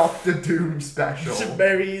Doctor Doom special.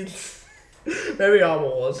 Very Star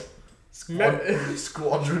Wars.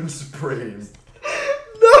 Squadron Supreme.